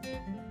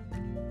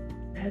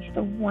 as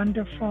the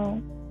wonderful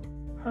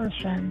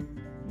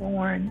person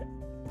born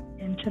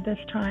into this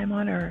time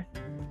on earth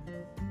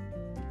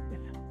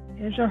with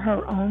his or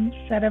her own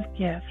set of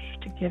gifts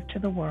to give to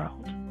the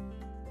world.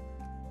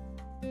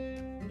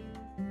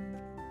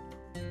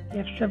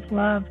 Gifts of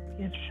love,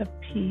 gifts of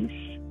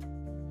peace,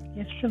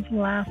 gifts of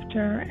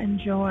laughter and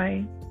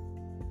joy,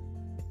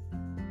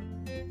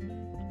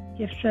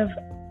 gifts of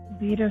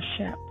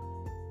leadership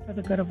for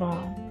the good of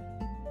all.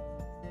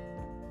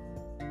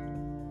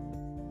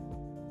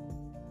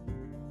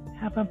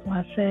 Have a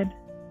blessed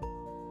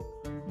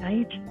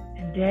night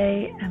and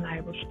day, and I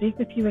will speak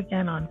with you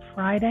again on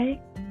Friday.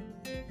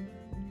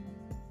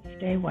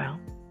 Stay well.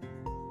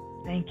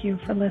 Thank you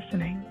for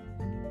listening.